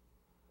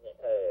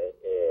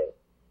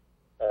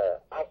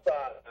 I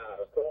thought I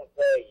was going to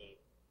tell you,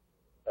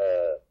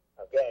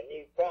 I've got a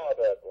new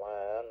product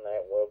line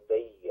that will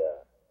be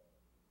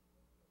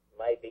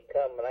maybe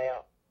coming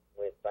out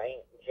with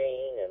Aunt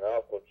Jean and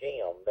Uncle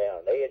Jim down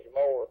at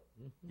Edgemore.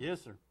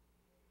 Yes, sir.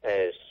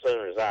 As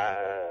soon as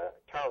I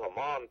turn them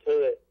on to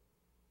it,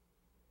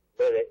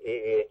 but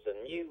it's a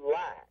new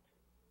light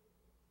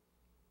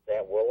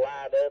that will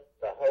light up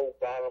the whole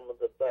bottom of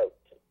the boat.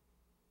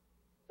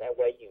 That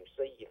way you can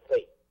see your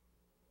feet.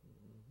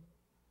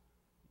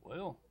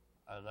 Well,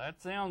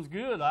 that sounds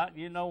good.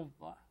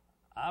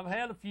 I've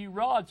had a few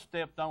rods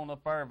stepped on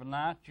up there of a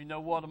night. You know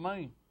what I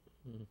mean?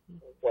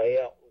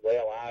 Well,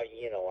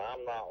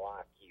 I'm not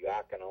like you.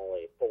 I can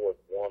only afford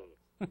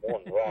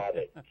one rod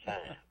at a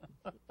time.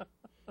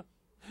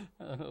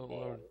 Oh,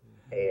 Lord.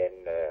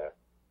 And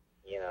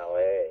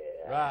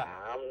right.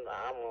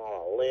 I'm on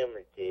a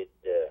limited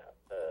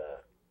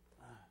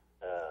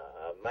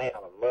amount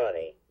of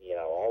money.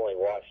 Only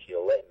what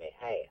she'll let me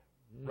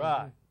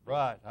have.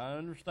 Right. I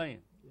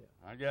understand. Yeah.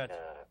 I got you.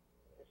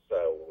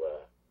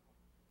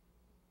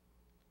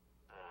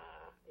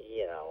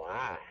 you know,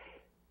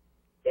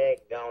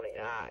 daggone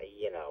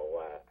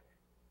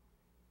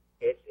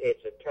it,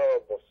 it's a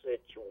terrible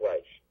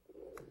situation.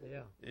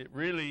 Yeah. It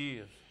really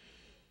is.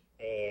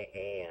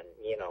 And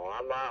you know,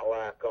 I'm not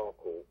like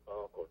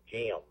Uncle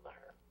Jim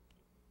there.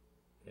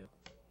 Yeah.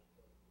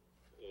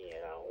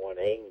 You know, when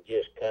he can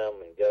just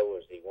come and go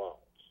as he wants.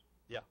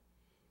 Yeah.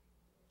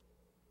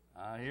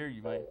 I hear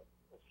you, man.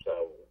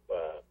 So,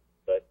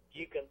 but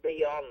you can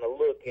be on the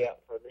lookout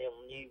for them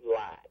new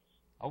lights.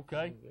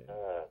 Okay.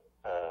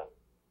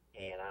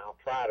 And I'll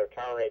try to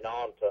turn it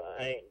on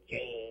to Aunt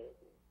Jean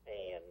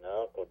and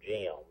Uncle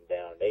Jim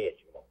down at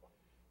Edgemore.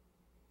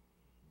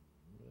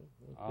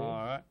 Okay.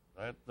 All right.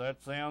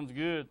 That sounds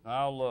good.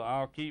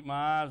 I'll keep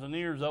my eyes and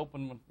ears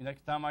open.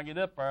 Next time I get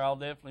up there, I'll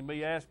definitely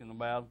be asking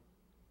about them.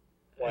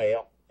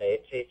 Well,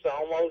 it's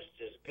almost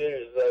as good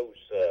as those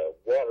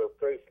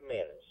waterproof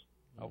minis.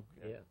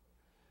 Okay. Yeah.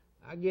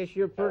 I guess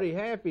you're pretty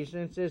happy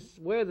since this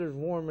weather's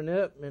warming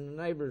up and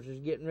the neighbors is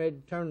getting ready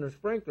to turn their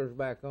sprinklers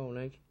back on,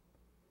 ain't you?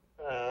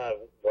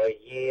 Well,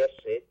 yes,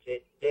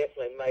 it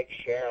definitely makes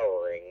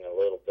showering a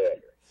little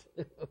better.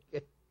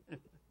 Okay.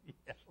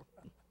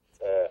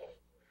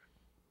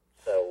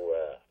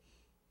 So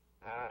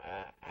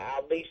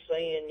I'll be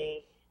seeing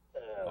you.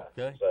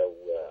 Okay. So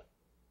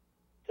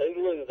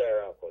toodaloo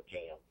there, Uncle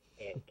Jim,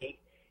 and keep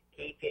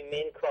him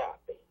in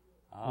crappie.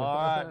 All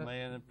right,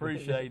 man.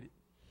 Appreciate it.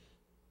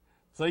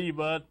 See you,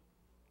 bud.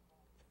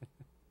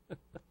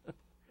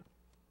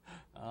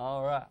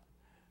 All right.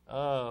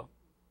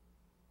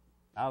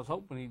 I was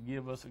hoping he'd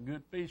give us a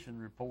good fishing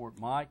report,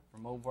 Mike,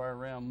 from over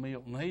around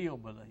Milton Hill,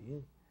 but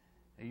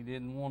he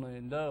didn't want to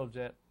indulge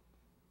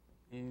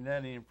any of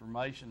that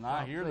information.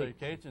 I hear they're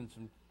catching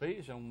some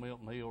fish on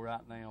Milton Hill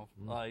right now.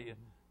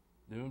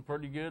 Doing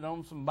pretty good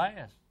on some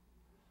bass.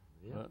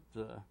 Yeah.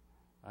 But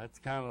that's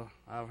kind of,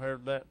 I've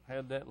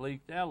had that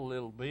leaked out a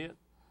little bit.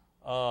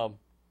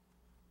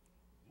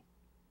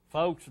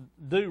 Folks,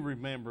 do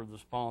remember the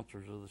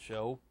sponsors of the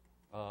show.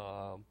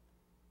 I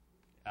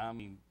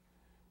mean,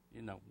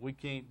 you know, we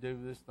can't do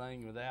this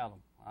thing without them.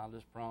 I'll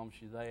just promise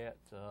you that.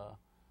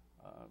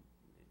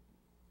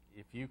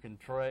 If you can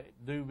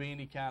do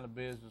any kind of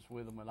business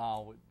with them at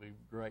all, it'd be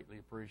greatly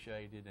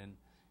appreciated.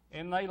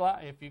 And they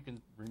like, if you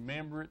can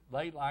remember it,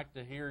 they like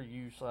to hear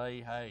you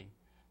say, "Hey,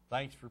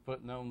 thanks for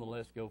putting on the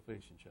Let's Go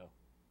Fishing show."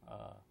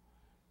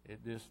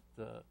 It just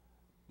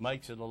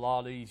makes it a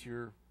lot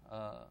easier,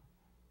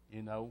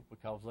 you know,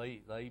 because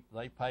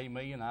they pay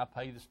me and I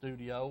pay the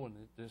studio, and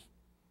it just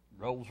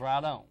rolls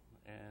right on.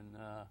 And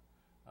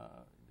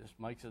it just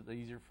makes it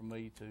easier for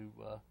me to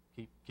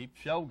keep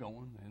the show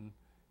going.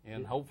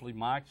 And hopefully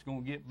Mike's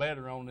going to get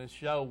better on this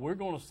show. We're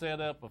going to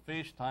set up a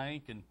fish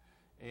tank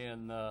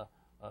and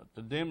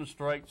to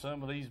demonstrate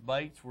some of these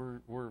baits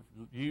we're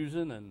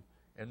using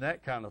and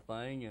that kind of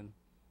thing. And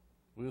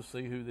we'll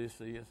see who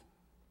this is.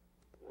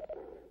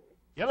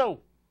 Hello.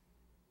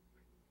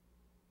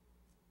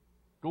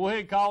 Go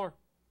ahead, caller.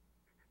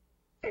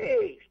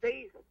 Hey,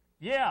 Steve.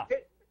 Yeah.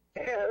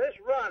 Yeah, this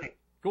is Ronnie.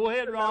 Go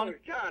ahead, Ronnie.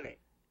 Johnny.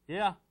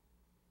 Yeah.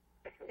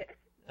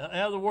 In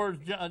other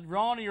words,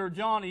 Ronnie or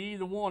Johnny,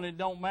 either one, it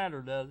don't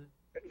matter, does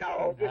it?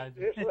 No,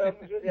 just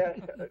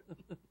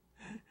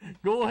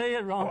Go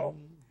ahead, Ronnie.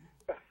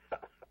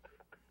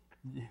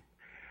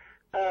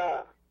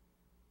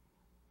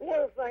 One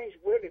of the things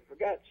Willie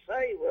forgot to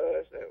say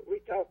was that we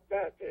talked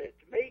about the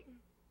meeting.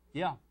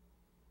 Yeah.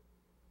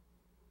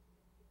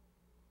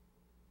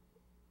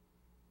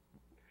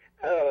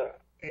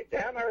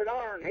 Down there at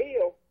Iron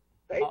Hill,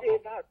 they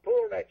did not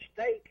pull that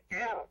stake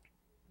out.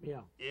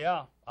 Yeah.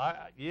 Yeah.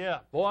 Yeah.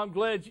 Boy, I'm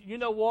glad you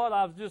know what?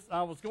 I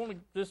was going to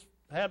just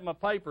have my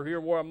paper here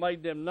where I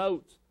made them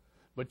notes.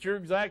 But you're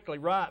exactly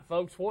right,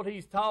 folks. What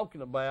he's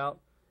talking about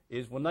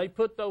is when they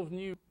put those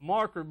new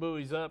marker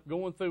buoys up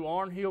going through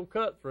Iron Hill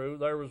cut through,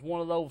 there was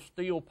one of those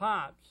steel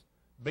pipes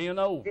bent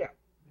over. Yeah.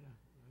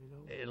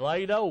 It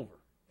laid over.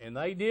 And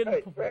they didn't.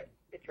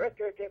 It's right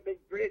there at that big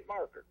grid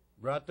marker.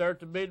 Right there at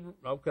the bid,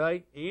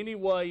 okay.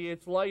 Anyway,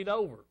 it's laid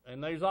over,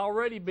 and there's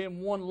already been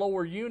one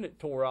lower unit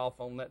tore off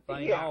on that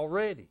thing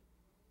already.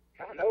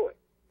 I know it.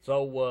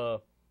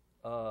 So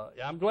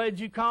I'm glad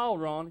you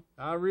called, Ronnie.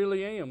 I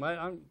really am.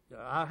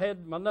 I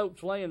had my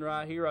notes laying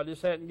right here. I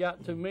just hadn't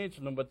got to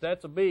mention them, but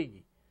that's a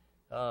biggie.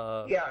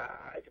 Yeah,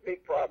 it's a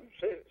big problem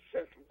since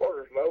the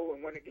water's low,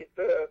 and when it gets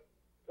up,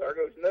 there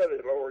goes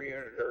another lower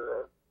unit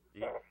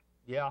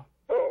yeah.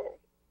 Oh.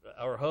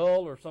 Or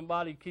hull or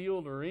somebody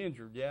killed or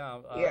injured,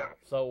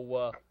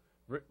 So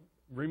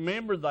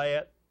remember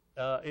that.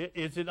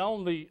 Is it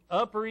on the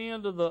upper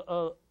end of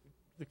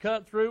the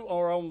cut through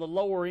or on the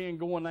lower end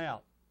going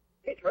out?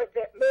 It's right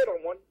that middle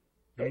one.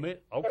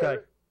 Okay.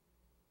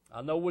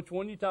 I know which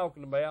one you're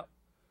talking about.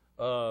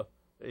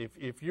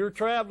 If you're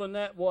traveling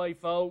that way,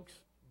 folks,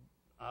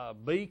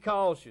 be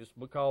cautious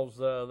because,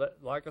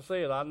 like I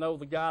said, I know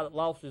the guy that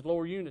lost his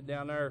lower unit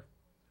down there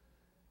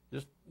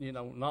just,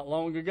 not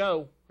long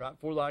ago, right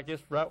before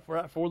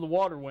the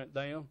water went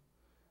down.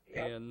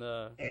 Yep. And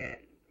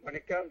when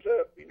it comes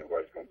up, you know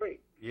what it's going to be.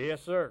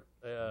 Yes, sir.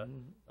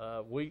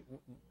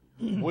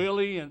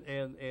 Willie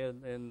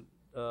and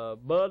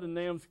Bud and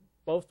them's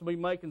supposed to be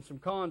making some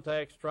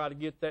contacts to try to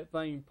get that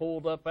thing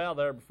pulled up out of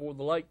there before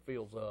the lake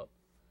fills up.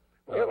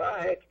 Well,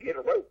 I had to get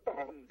a rope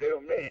on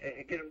them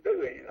and get them to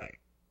do anything.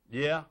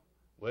 Yeah.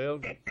 Well,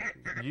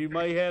 you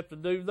may have to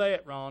do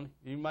that, Ronnie.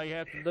 You may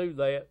have to do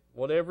that.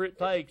 Whatever it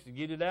takes to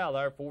get it out of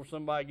there before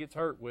somebody gets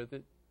hurt with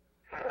it.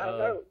 I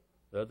know.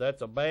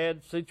 That's a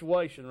bad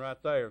situation right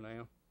there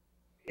now.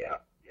 Yeah.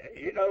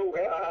 You know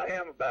how I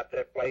am about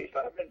that place.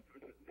 I've been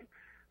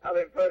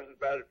fussing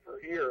about it for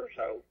a year or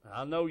so.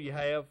 I know you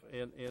have,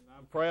 and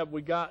I'm proud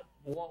we got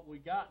what we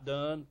got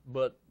done,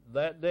 but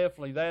that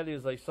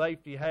is a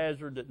safety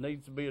hazard that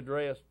needs to be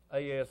addressed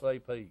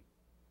ASAP.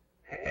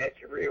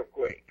 That's real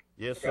quick.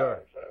 Yes,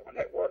 sir. When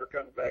that water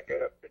comes back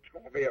up, it's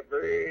going to be a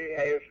very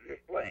hazardous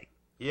thing.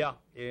 Yeah,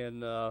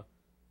 and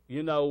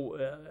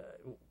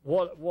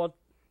what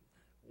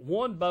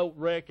one boat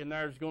wreck in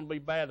there is going to be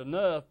bad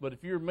enough, but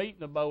if you're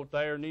meeting a boat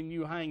there and then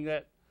you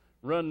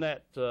run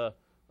that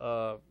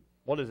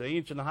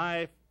 1.5-inch,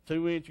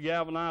 2-inch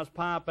galvanized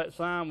pipe that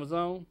sign was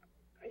on?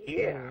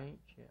 Yeah.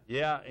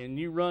 Yeah, and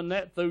you run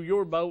that through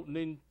your boat and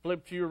then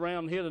flips you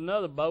around and hit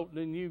another boat, and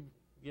then you've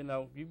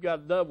got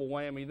a double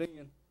whammy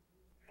then.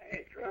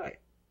 That's right.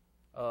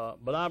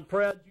 But I'm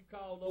proud you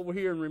called over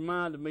here and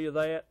reminded me of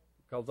that,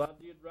 because I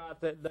did write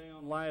that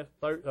down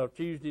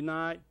Tuesday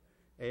night,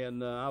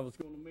 and I was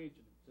going to mention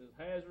it. It says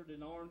hazard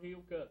in Orange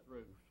Hill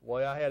cut-through. The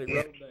way I had it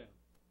wrote down.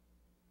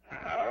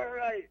 All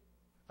right.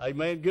 Hey,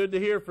 man, good to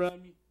hear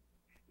from you.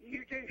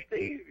 You too,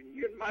 Steve, and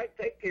you and Mike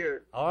take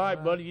care. All right,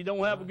 buddy. You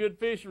don't have a good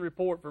fishing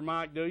report for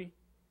Mike, do you?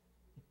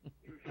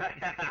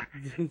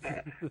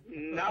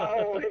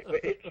 No,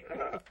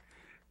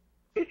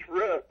 it's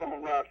rough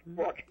on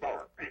Watch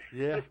Park.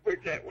 Yeah. Let's put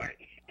it that way.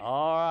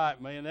 All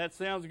right, man. That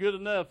sounds good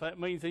enough. That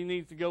means he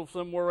needs to go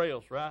somewhere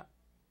else, right?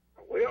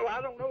 Well,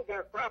 I don't know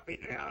about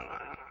crappie now.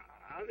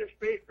 I just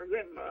fish for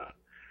them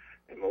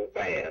old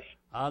bass.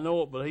 I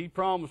know it, but he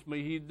promised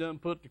me he'd done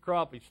put the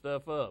crappie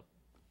stuff up.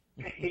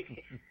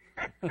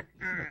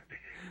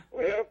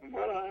 Well, from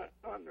what I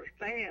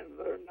understand,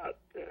 they're not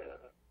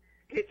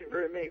catching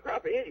very many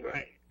crappie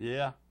anyway.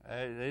 Yeah,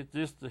 it's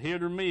just a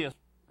hit or miss,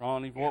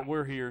 Ronnie, what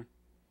we're hearing.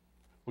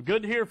 Well,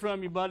 good to hear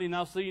from you, buddy, and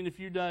I'll see you in a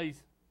few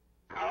days.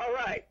 All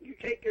right. You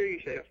take care of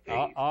yourself,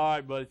 Steve. All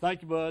right, buddy.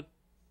 Thank you, bud.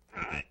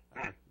 All right.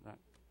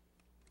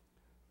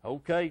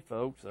 Okay,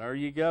 folks, there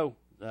you go.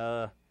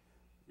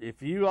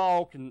 If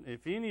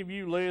any of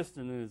you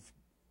listening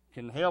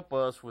can help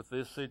us with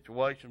this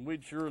situation,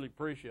 we'd surely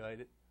appreciate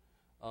it.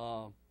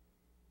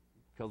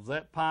 Because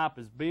that pipe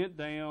is bent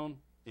down,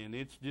 and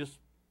it's just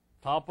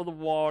top of the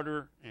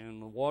water,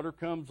 and the water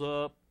comes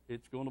up.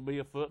 It's going to be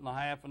 1.5 feet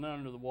and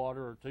under the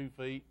water, or 2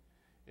 feet,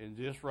 and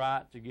just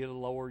right to get a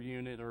lower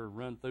unit or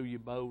run through your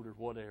boat or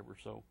whatever.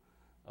 So,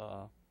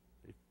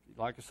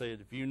 like I said,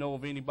 if you know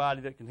of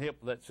anybody that can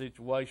help with that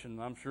situation,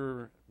 I'm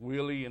sure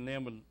Willie and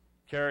them would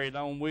carry it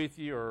on with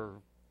you,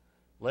 or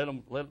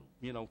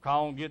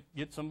call and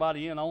get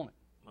somebody in on it.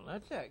 Well,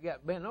 that's how it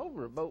got bent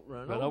over, a boat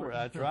run over.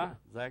 That's right,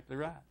 exactly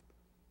right.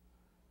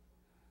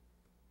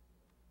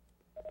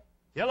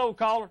 Hello,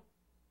 caller.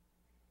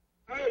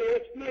 Hey,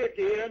 it's me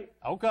again.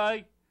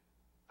 Okay.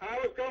 I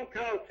was going to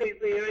call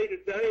TBA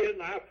today,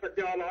 and I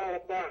forgot all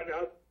about it.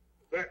 I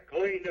got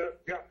cleaned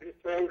up, got me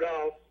thrown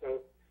off,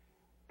 so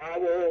I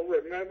will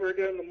remember it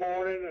in the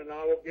morning, and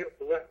I will get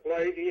to that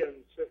lady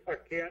and see if I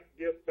can't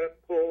get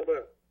that pulled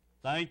up.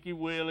 Thank you,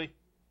 Willie.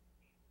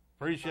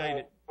 Appreciate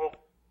it. I'll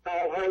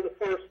call her the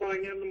first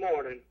thing in the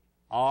morning.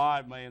 All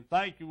right, man.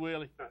 Thank you,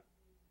 Willie.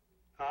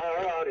 All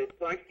righty.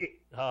 Thank you.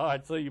 All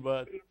right. See you,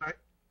 bud. Good night.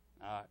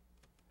 All right.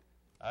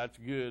 That's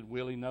good.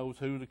 Willie knows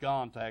who to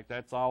contact.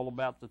 That's all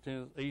about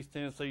the East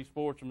Tennessee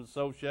Sportsman's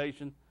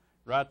Association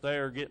right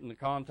there, getting the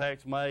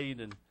contacts made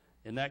and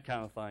that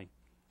kind of thing.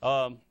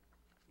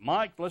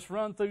 Mike, let's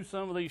run through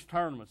some of these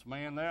tournaments,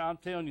 man. I'm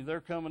telling you, they're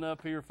coming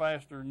up here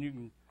faster than you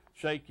can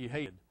shake your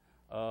head.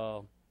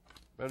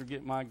 Better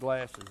get my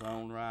glasses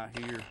on right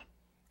here.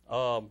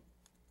 The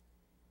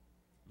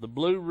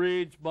Blue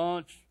Ridge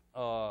bunch,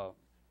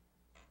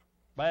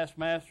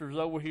 Bassmasters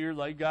over here,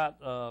 they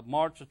got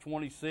March the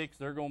 26th.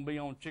 They're going to be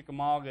on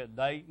Chickamauga at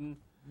Dayton.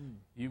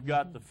 You've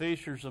got the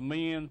Fishers of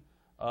Men.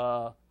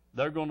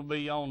 They're going to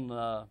be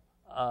on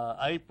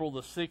April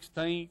the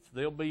 16th.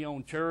 They'll be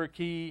on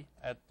Cherokee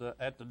at the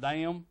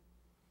dam,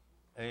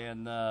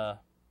 and that's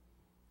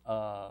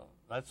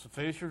the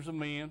Fishers of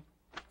Men.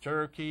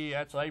 Cherokee,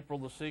 that's April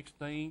the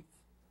 16th.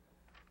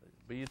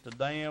 Be at the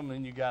dam.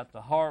 Then you got the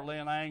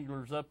Heartland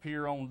Anglers up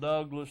here on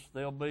Douglas.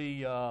 They'll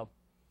be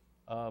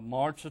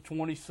March the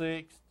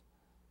 26th,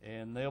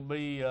 and they'll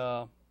be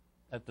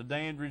at the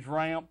Dandridge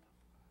Ramp.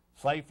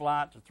 Safe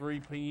light to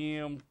 3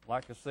 p.m.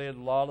 Like I said, a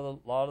lot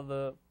of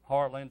the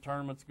Heartland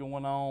tournaments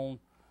going on.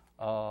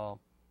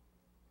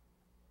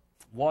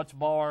 Watch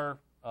Bar,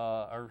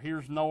 or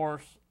here's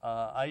Norris,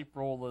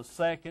 April the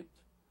 2nd.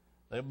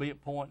 They'll be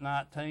at Point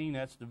 19.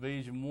 That's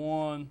Division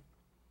 1.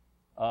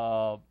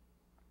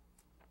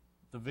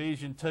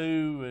 Division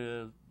 2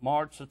 is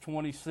March the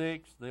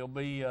 26th. They'll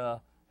be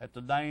at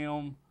the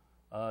dam.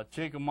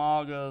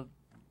 Chickamauga,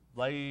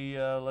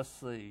 let's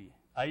see,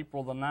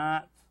 April the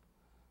 9th,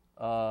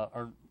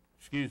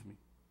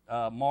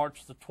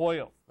 March the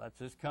 12th. That's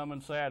this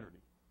coming Saturday.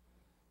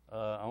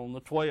 On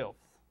the 12th.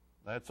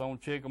 That's on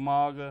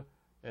Chickamauga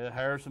at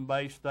Harrison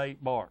Bay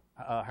State Park.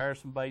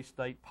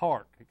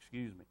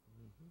 Excuse me.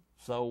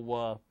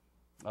 So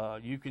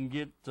you can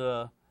get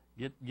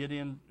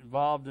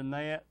involved in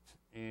that,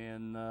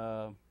 and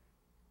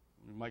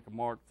make a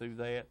mark through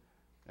that.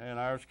 And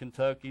ours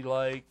Kentucky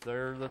Lake,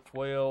 they're the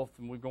 12th,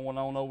 and we're going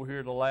on over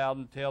here to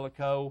Loudon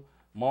Tellico,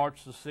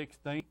 March the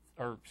 16th,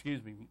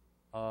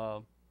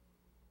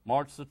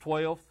 March the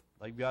 12th.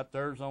 They've got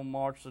theirs on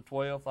March the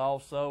 12th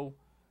also.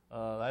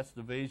 That's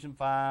Division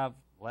 5,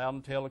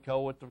 Loudon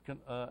Tellico at the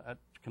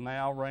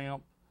Canal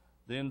Ramp.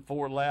 Then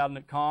Fort Loudon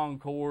at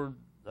Concord,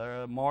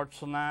 March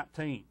the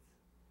 19th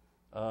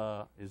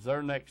is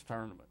their next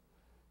tournament.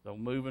 So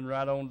moving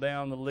right on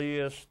down the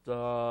list,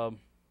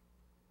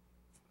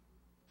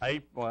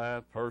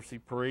 April, Percy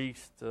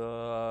Priest,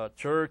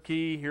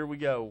 Cherokee, here we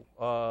go.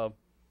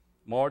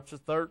 March the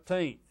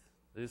 13th.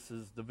 This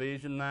is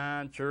Division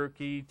 9,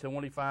 Cherokee,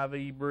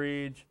 25E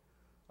Bridge,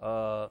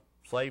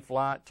 safe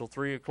flight till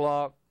 3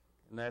 o'clock,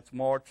 and that's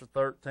March the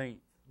 13th.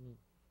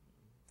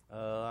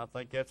 I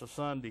think that's a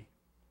Sunday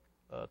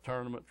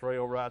tournament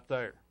trail right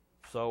there.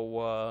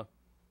 So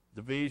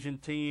Division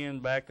 10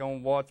 back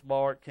on Watts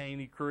Bar at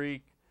Caney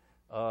Creek,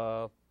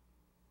 March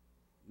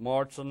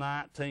the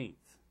 19th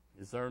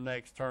is their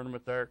next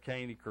tournament there at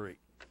Caney Creek.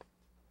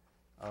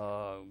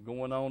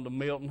 Going on to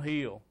Milton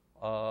Hill.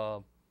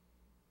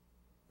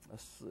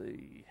 Let's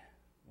see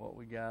what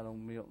we got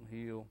on Milton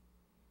Hill.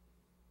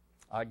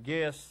 I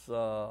guess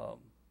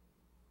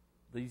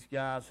these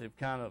guys have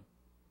kind of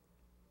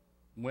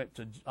went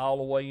to all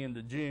the way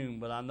into June,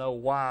 but I know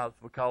why. It's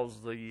because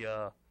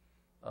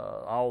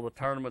all the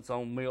tournaments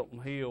on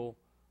Milton Hill,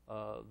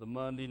 the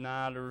Monday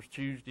nighters,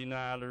 Tuesday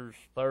nighters,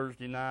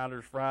 Thursday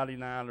nighters, Friday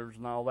nighters,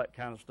 and all that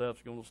kind of stuff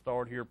is going to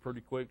start here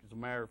pretty quick. As a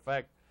matter of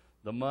fact,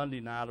 the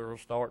Monday nighter will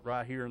start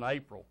right here in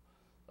April,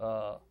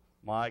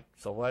 Mike.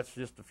 So that's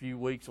just a few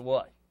weeks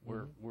away.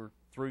 We're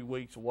 3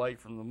 weeks away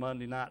from the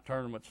Monday night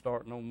tournament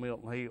starting on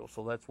Milton Hill.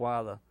 So that's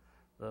why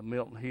the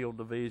Milton Hill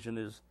division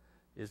is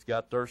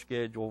got their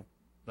schedule.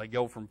 They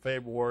go from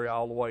February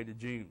all the way to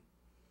June.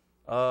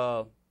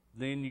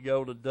 Then you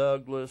go to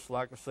Douglas.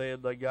 Like I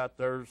said, they got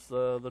theirs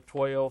the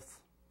 12th.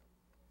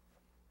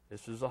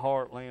 This is the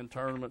Heartland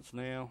tournaments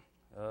now.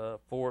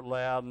 Fort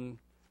Loudon,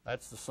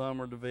 that's the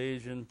summer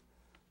division.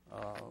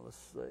 Let's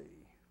see.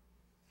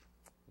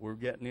 We're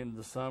getting into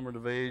the summer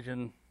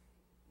division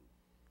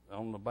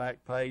on the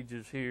back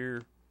pages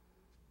here.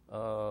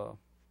 So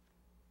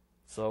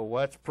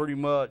that's pretty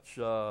much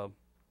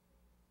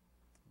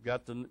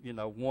got the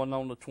one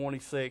on the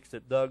 26th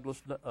at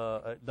Douglas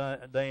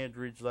at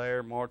Dandridge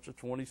there, March the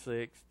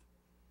 26th,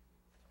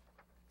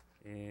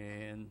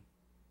 and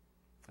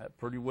that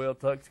pretty well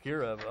takes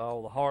care of it,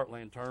 all the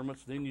Heartland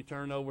tournaments. Then you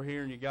turn over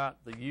here and you got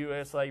the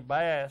USA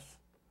Bass.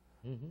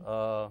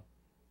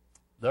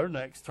 Their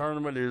next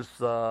tournament is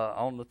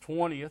on the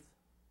 20th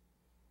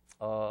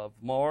of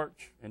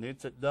March, and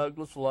it's at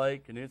Douglas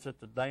Lake, and it's at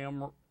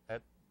the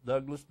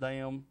Douglas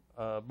Dam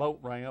boat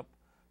ramp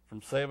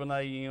from 7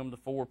 a.m. to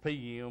 4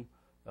 p.m.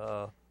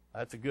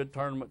 That's a good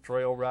tournament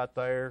trail right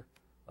there.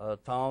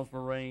 Tom's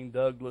Marine,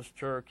 Douglas,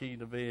 Cherokee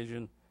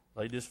Division.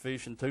 They just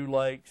fish in 2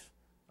 lakes.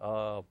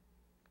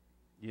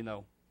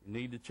 You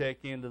need to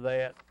check into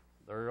that.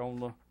 They're on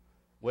the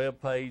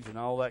web page and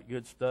all that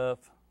good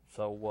stuff.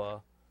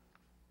 So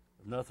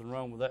there's nothing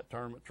wrong with that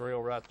tournament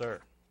trail right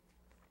there.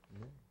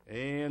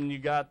 And you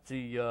got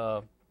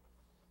the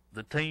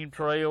team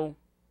trail,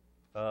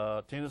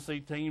 Tennessee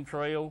team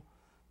trail.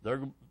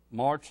 They're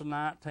March the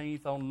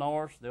 19th on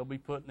North. They'll be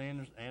putting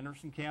in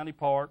Anderson County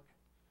Park,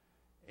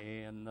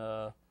 and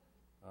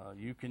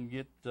you can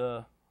get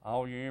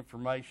all your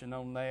information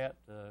on that.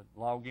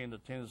 Log into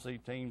Tennessee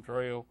Team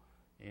Trail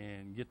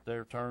and get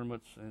their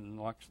tournaments. And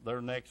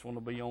their next one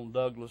will be on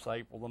Douglas,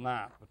 April the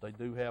 9th. But they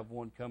do have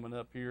one coming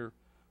up here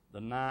the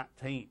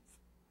 19th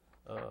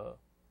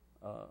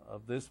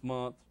of this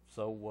month.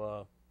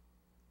 So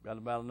got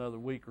about another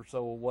week or so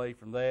away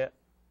from that.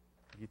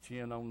 Get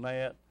you in on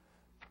that.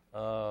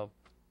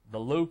 The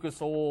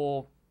Lucas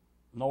Oil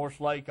North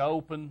Lake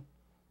Open,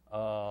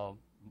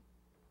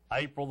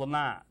 April the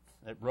 9th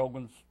at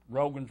Rogan's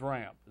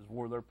Ramp is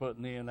where they're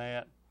putting in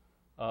at.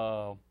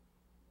 You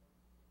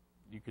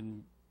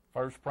can,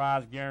 first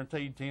prize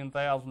guaranteed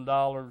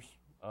 $10,000,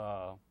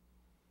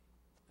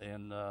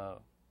 and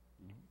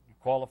you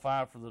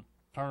qualify for the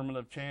Tournament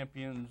of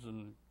Champions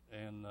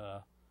and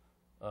a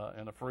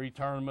free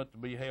tournament to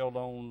be held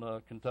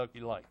on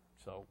Kentucky Lake.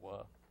 So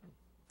a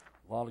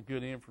lot of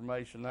good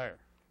information there,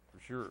 for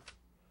sure.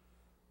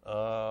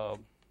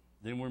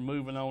 Then we're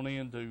moving on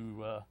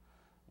into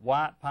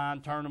White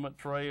Pine Tournament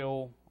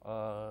Trail,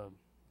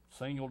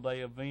 single day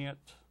event.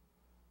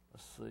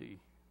 Let's see,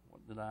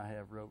 what did I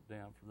have wrote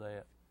down for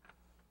that?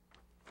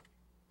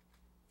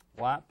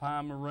 White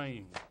Pine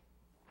Marine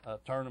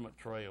Tournament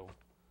Trail.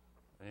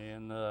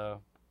 And,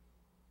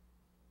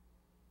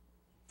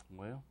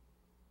 well,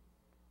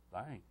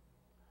 Dang.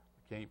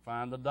 I can't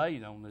find the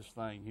date on this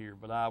thing here,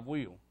 but I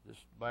will.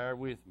 Just bear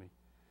with me.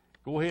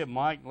 Go ahead,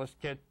 Mike, and let's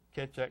catch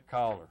that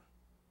caller.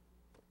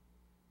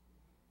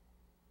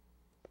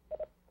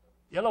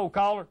 Hello,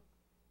 caller.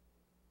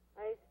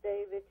 Hey,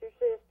 Steve, it's your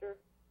sister.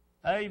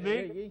 Hey,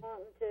 Vic. Just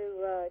wanting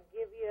to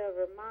give you a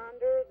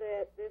reminder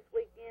that this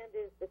weekend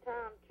is the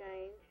time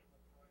change.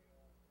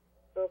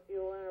 So if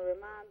you want to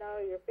remind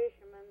all your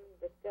fishermen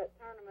that's got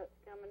tournaments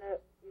coming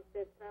up, you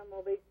said some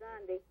will be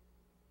Sunday.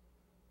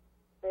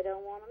 They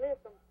don't want to miss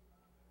them.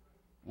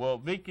 Well,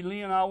 Vicki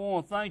Lynn, I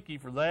want to thank you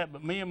for that,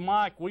 but me and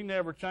Mike, we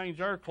never change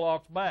our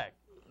clocks back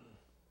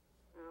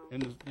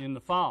in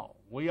the fall.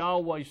 We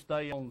always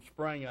stay on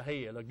spring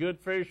ahead. A good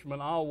fisherman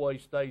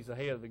always stays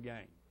ahead of the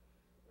game.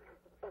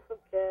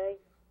 Okay.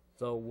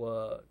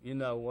 So, you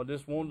know, I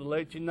just wanted to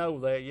let you know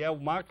that. Yeah,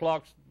 my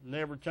clock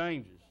never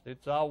changes.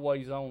 It's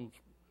always on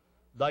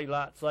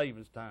daylight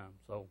savings time.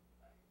 So,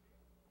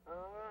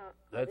 all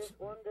right. I just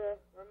wanted to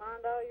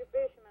remind all your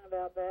fishermen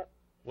about that.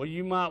 Well,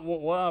 you might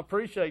want, well, I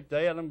appreciate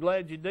that. I'm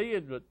glad you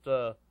did,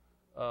 but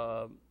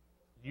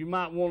you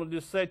might want to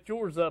just set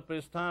yours up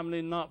this time and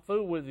then not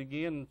fool with it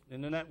again,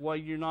 and then that way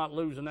you're not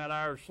losing that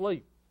hour of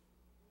sleep.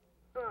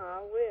 Oh,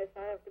 I wish.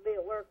 I have to be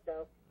at work,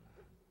 though.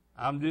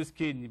 I'm just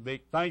kidding you,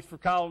 Vic. Thanks for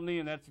calling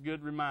in. That's a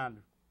good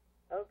reminder.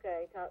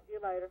 Okay, talk to you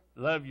later.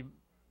 Love you.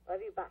 Love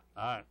you, bye.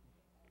 All right.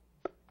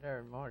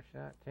 There, March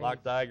 19th.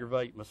 Like to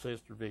aggravate my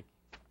sister, Vicky.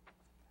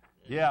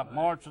 Yeah,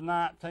 March the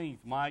 19th,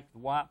 Mike, the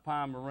White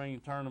Pine Marine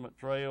Tournament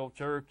Trail,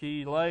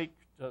 Cherokee Lake,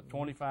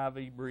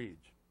 25E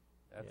Bridge.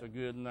 That's a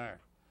good one there.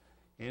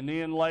 And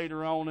then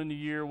later on in the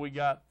year, we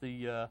got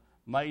the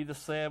May the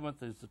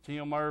 7th is the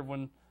Tim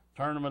Irwin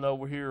tournament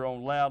over here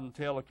on Loudon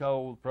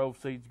Tellico. The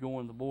proceeds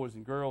going to the Boys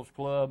and Girls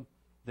Club.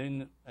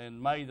 Then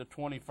in May the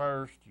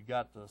 21st, you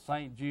got the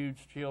St.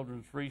 Jude's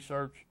Children's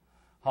Research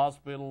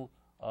Hospital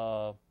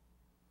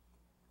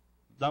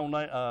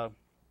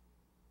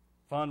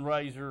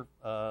fundraiser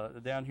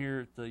down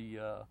here at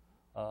the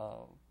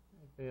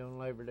be on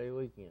Labor Day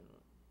weekend.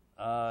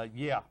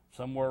 yeah,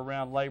 somewhere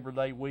around Labor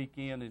Day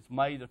weekend. It's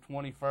May the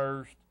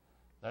 21st.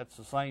 That's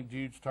the St.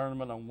 Jude's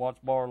tournament on Watts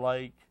Bar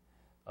Lake.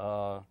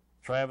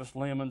 Travis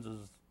Lemons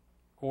is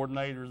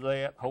coordinator of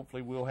that.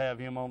 Hopefully we'll have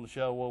him on the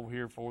show over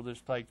here before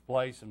this takes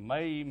place, and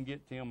may even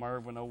get Tim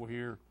Irwin over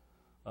here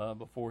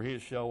before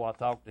his show. I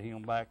talked to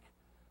him back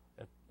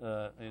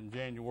in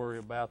January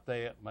about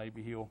that.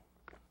 Maybe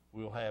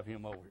we'll have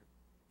him over here.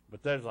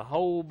 But there's a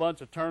whole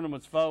bunch of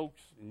tournaments,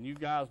 folks, and you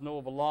guys know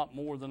of a lot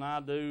more than I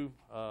do,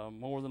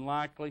 more than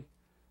likely.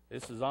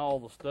 This is all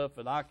the stuff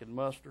that I can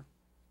muster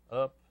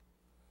up.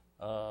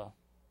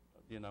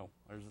 You know,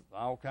 there's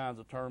all kinds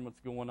of tournaments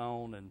going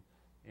on,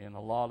 and a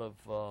lot of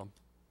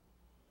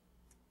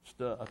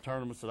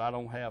tournaments that I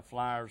don't have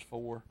flyers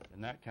for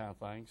and that kind of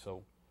thing.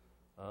 So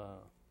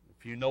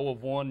if you know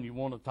of one, you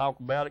want to talk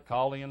about it,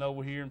 call in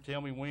over here and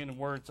tell me when and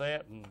where it's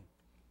at, and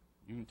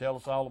you can tell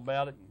us all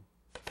about it and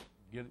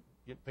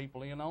get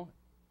people in on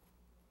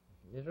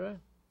it. That's right.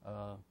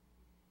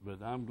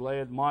 But I'm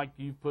glad, Mike,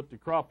 you put the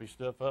crappie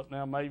stuff up.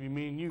 Now maybe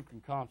me and you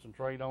can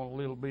concentrate on a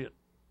little bit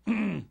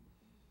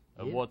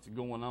of what's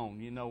going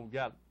on. You know, we've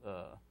got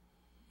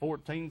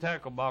 14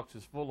 tackle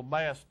boxes full of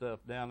bass stuff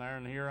down there,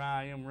 and here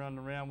I am running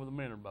around with a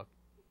minnow bucket.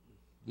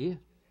 Yeah.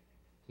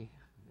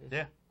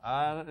 Yeah.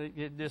 Fella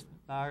does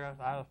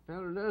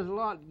a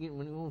lot to get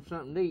when he wants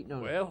something to eat,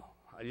 don't he? Well,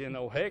 you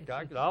know, heck,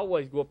 I could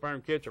always go up there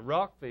and catch a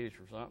rockfish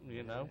or something,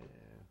 you know.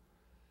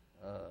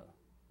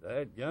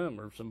 That gum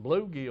or some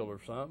bluegill or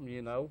something,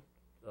 you know.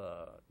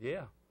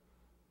 Yeah.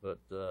 But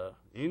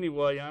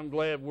anyway, I'm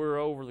glad we're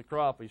over the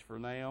crappies for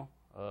now.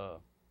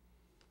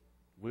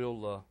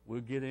 We'll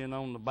get in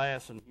on the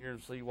bass in here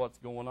and see what's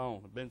going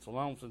on. It's been so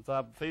long since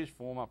I've fished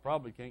for them, I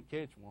probably can't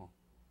catch one.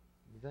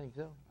 You think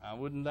so? I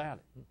wouldn't doubt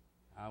it.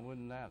 I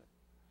wouldn't doubt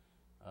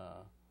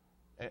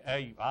it.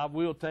 Hey, I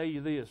will tell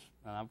you this,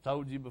 and I've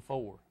told you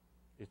before,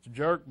 it's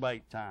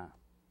jerkbait time.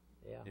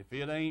 Yeah. If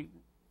it ain't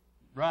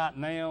right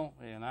now,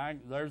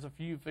 and there's a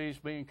few fish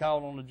being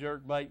caught on the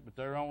jerkbait, but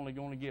they're only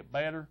going to get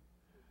better.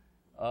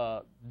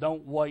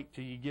 Don't wait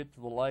till you get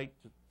to the lake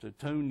to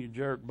tune your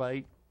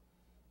jerkbait.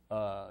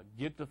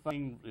 Get the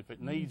thing, if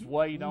it needs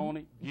weight on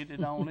it, get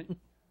it on it.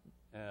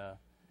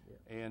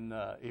 And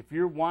if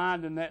you're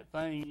winding that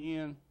thing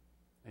in,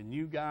 and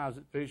you guys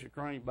that fish a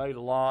crankbait a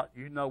lot,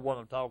 you know what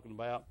I'm talking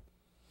about.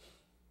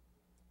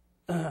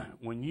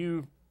 When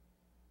you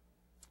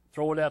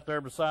throw it out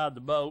there beside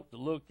the boat to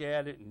look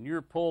at it, and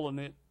you're pulling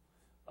it,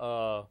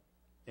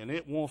 and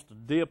it wants to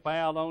dip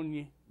out on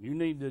you, you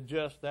need to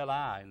adjust that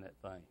eye in that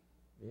thing.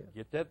 Yeah.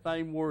 Get that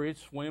thing where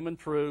it's swimming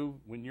true.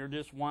 When you're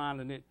just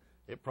winding it,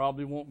 it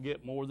probably won't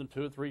get more than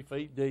 2 or 3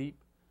 feet deep.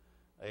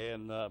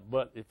 And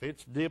but if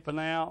it's dipping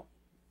out,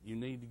 you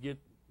need to get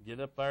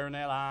up there in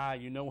that eye.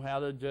 You know how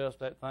to adjust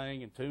that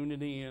thing and tune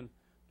it in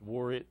to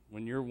where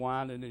when you're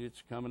winding it,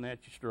 it's coming at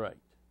you straight.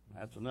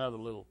 That's another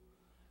little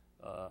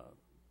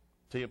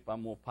tip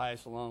I'm going to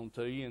pass along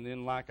to you. And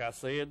then, like I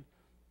said,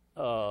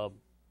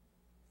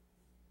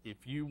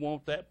 if you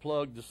want that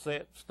plug to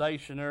set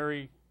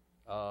stationary,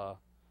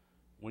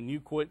 when you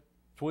quit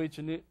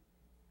twitching it,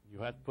 you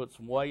have to put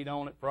some weight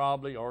on it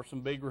probably, or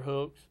some bigger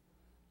hooks,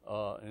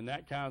 and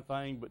that kind of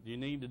thing. But you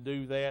need to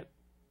do that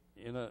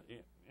in a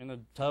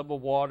tub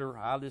of water.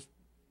 I just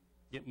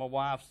get my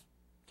wife's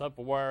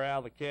Tupperware out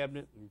of the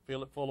cabinet and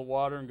fill it full of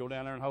water and go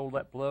down there and hold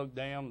that plug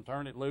down and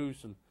turn it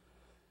loose, and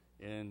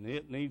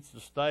it needs to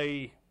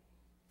stay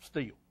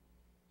still,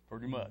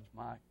 pretty much,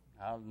 Mike.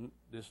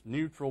 This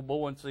neutral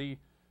buoyancy,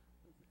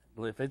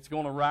 if it's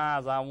going to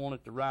rise, I want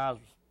it to rise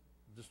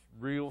just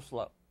real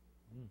slow.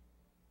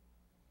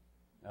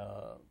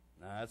 Now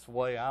that's the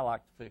way I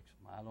like to fix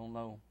them. I don't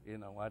know,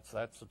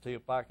 that's the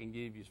tip I can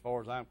give you as far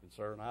as I'm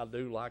concerned. I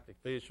do like to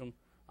fish them.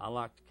 I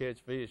like to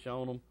catch fish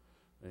on them,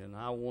 and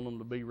I want them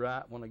to be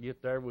right when I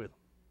get there with them.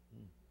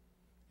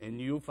 And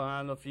you'll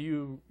find a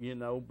few,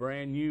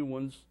 brand new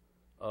ones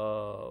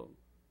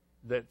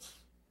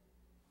that's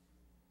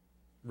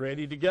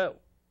ready to go.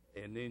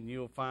 And then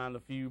you'll find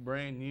a few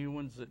brand new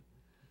ones that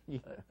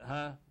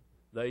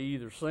they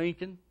either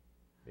sinking,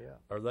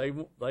 or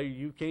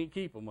you can't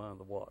keep them under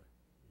the water.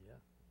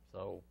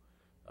 So,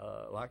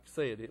 like I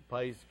said, it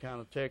pays to kind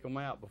of check them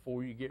out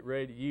before you get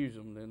ready to use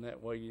them. Then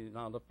that way you're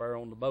not up there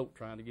on the boat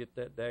trying to get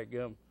that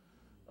dadgum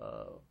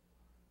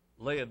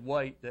lead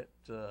weight, that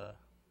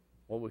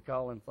what we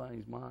call them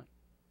things, Mike?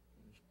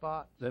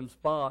 Spots. Them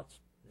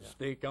spots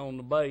stick on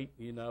the bait,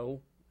 and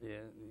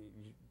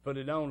you put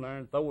it on there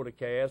and throw it a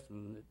cast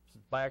and it's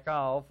back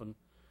off. And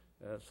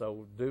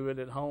so do it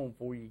at home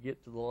before you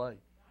get to the lake.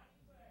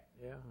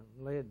 Yeah,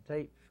 lead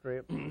tape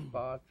strips,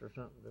 spots or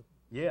something to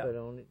put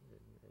on it.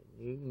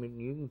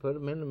 You can put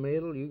them in the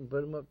middle. You can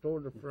put them up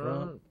toward the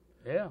front.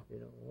 Yeah.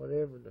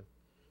 Whatever to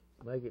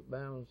make it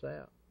balance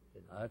out.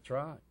 That's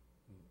right.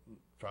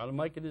 Try to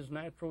make it as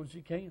natural as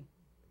you can.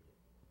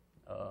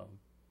 I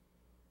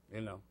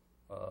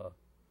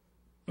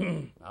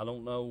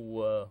don't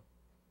know.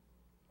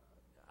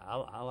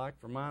 I like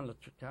for mine to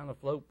kind of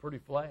float pretty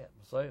flat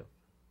myself.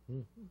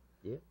 Mm-hmm.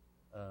 Yeah.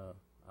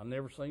 I've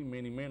never seen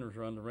many minnows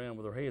running around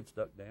with their head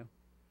stuck down.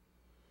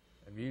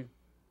 Have you?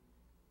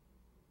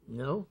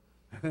 No.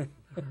 I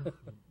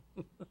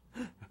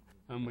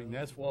mean,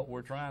 that's what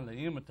we're trying to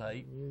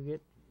imitate. You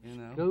get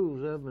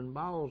schools of them and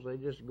balls, they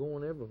just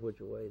going every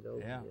which way, though.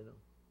 Yeah.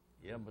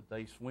 Yeah, but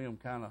they swim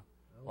kind of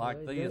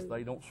like this.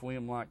 They don't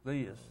swim like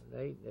this.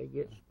 They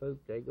get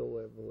spooked. They go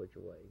every which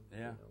way.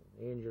 Yeah.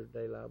 Injured,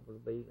 they liable to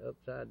be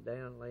upside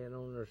down, laying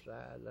on their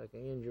side like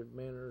injured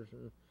minnows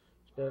and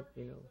stuff.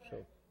 So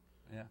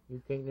yeah, you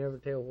can't never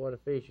tell what a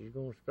fish is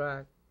going to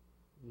strike.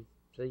 You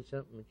see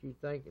something that you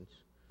think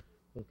it's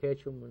going to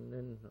catch them, and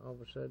then all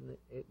of a sudden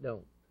it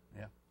don't.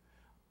 Yeah.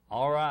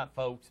 All right,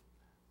 folks.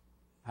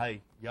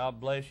 Hey,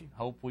 God bless you.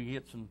 Hope we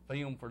get some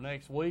film for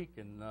next week,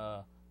 and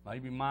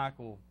maybe Mike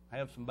will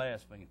have some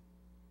bass film.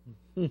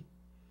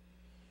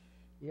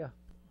 Yeah.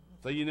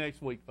 See you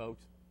next week,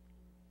 folks.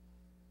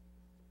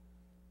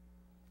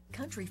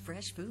 Country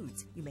Fresh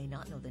Foods. You may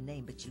not know the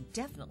name, but you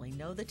definitely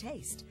know the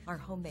taste. Our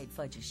homemade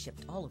fudge is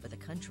shipped all over the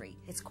country.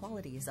 Its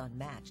quality is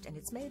unmatched, and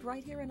it's made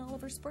right here in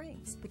Oliver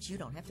Springs. But you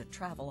don't have to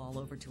travel all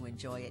over to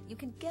enjoy it. You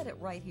can get it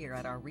right here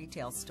at our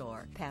retail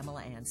store,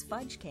 Pamela Ann's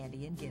Fudge,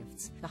 Candy, and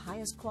Gifts. The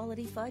highest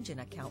quality fudge in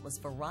a countless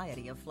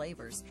variety of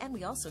flavors. And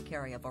we also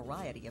carry a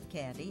variety of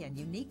candy and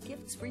unique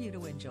gifts for you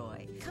to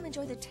enjoy. Come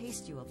enjoy the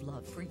taste you have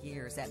loved for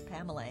years at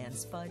Pamela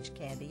Ann's Fudge,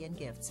 Candy, and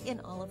Gifts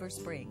in Oliver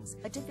Springs,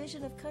 a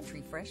division of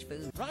Country Fresh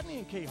Foods. Rodney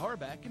and Kay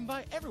Harback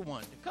invite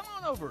everyone to come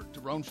on over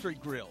to Rome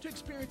Street Grill to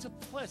experience a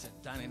pleasant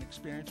dining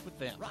experience with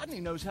them. Rodney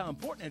knows how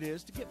important it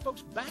is to get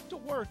folks back to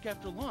work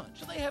after lunch,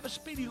 so they have a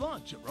speedy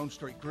lunch at Rome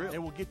Street Grill. They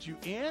will get you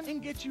in and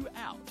get you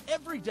out.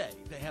 Every day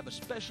they have a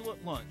special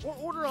at lunch or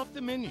order off the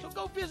menu. So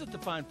go visit the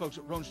fine folks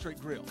at Rome Street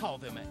Grill. Call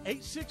them at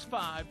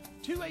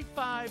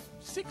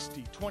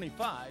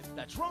 865-285-6025.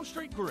 That's Rome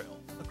Street Grill,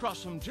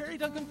 across from Jerry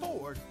Duncan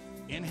Ford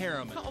in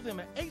Harriman. Call them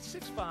at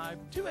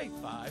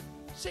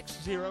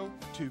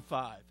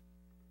 865-285-6025.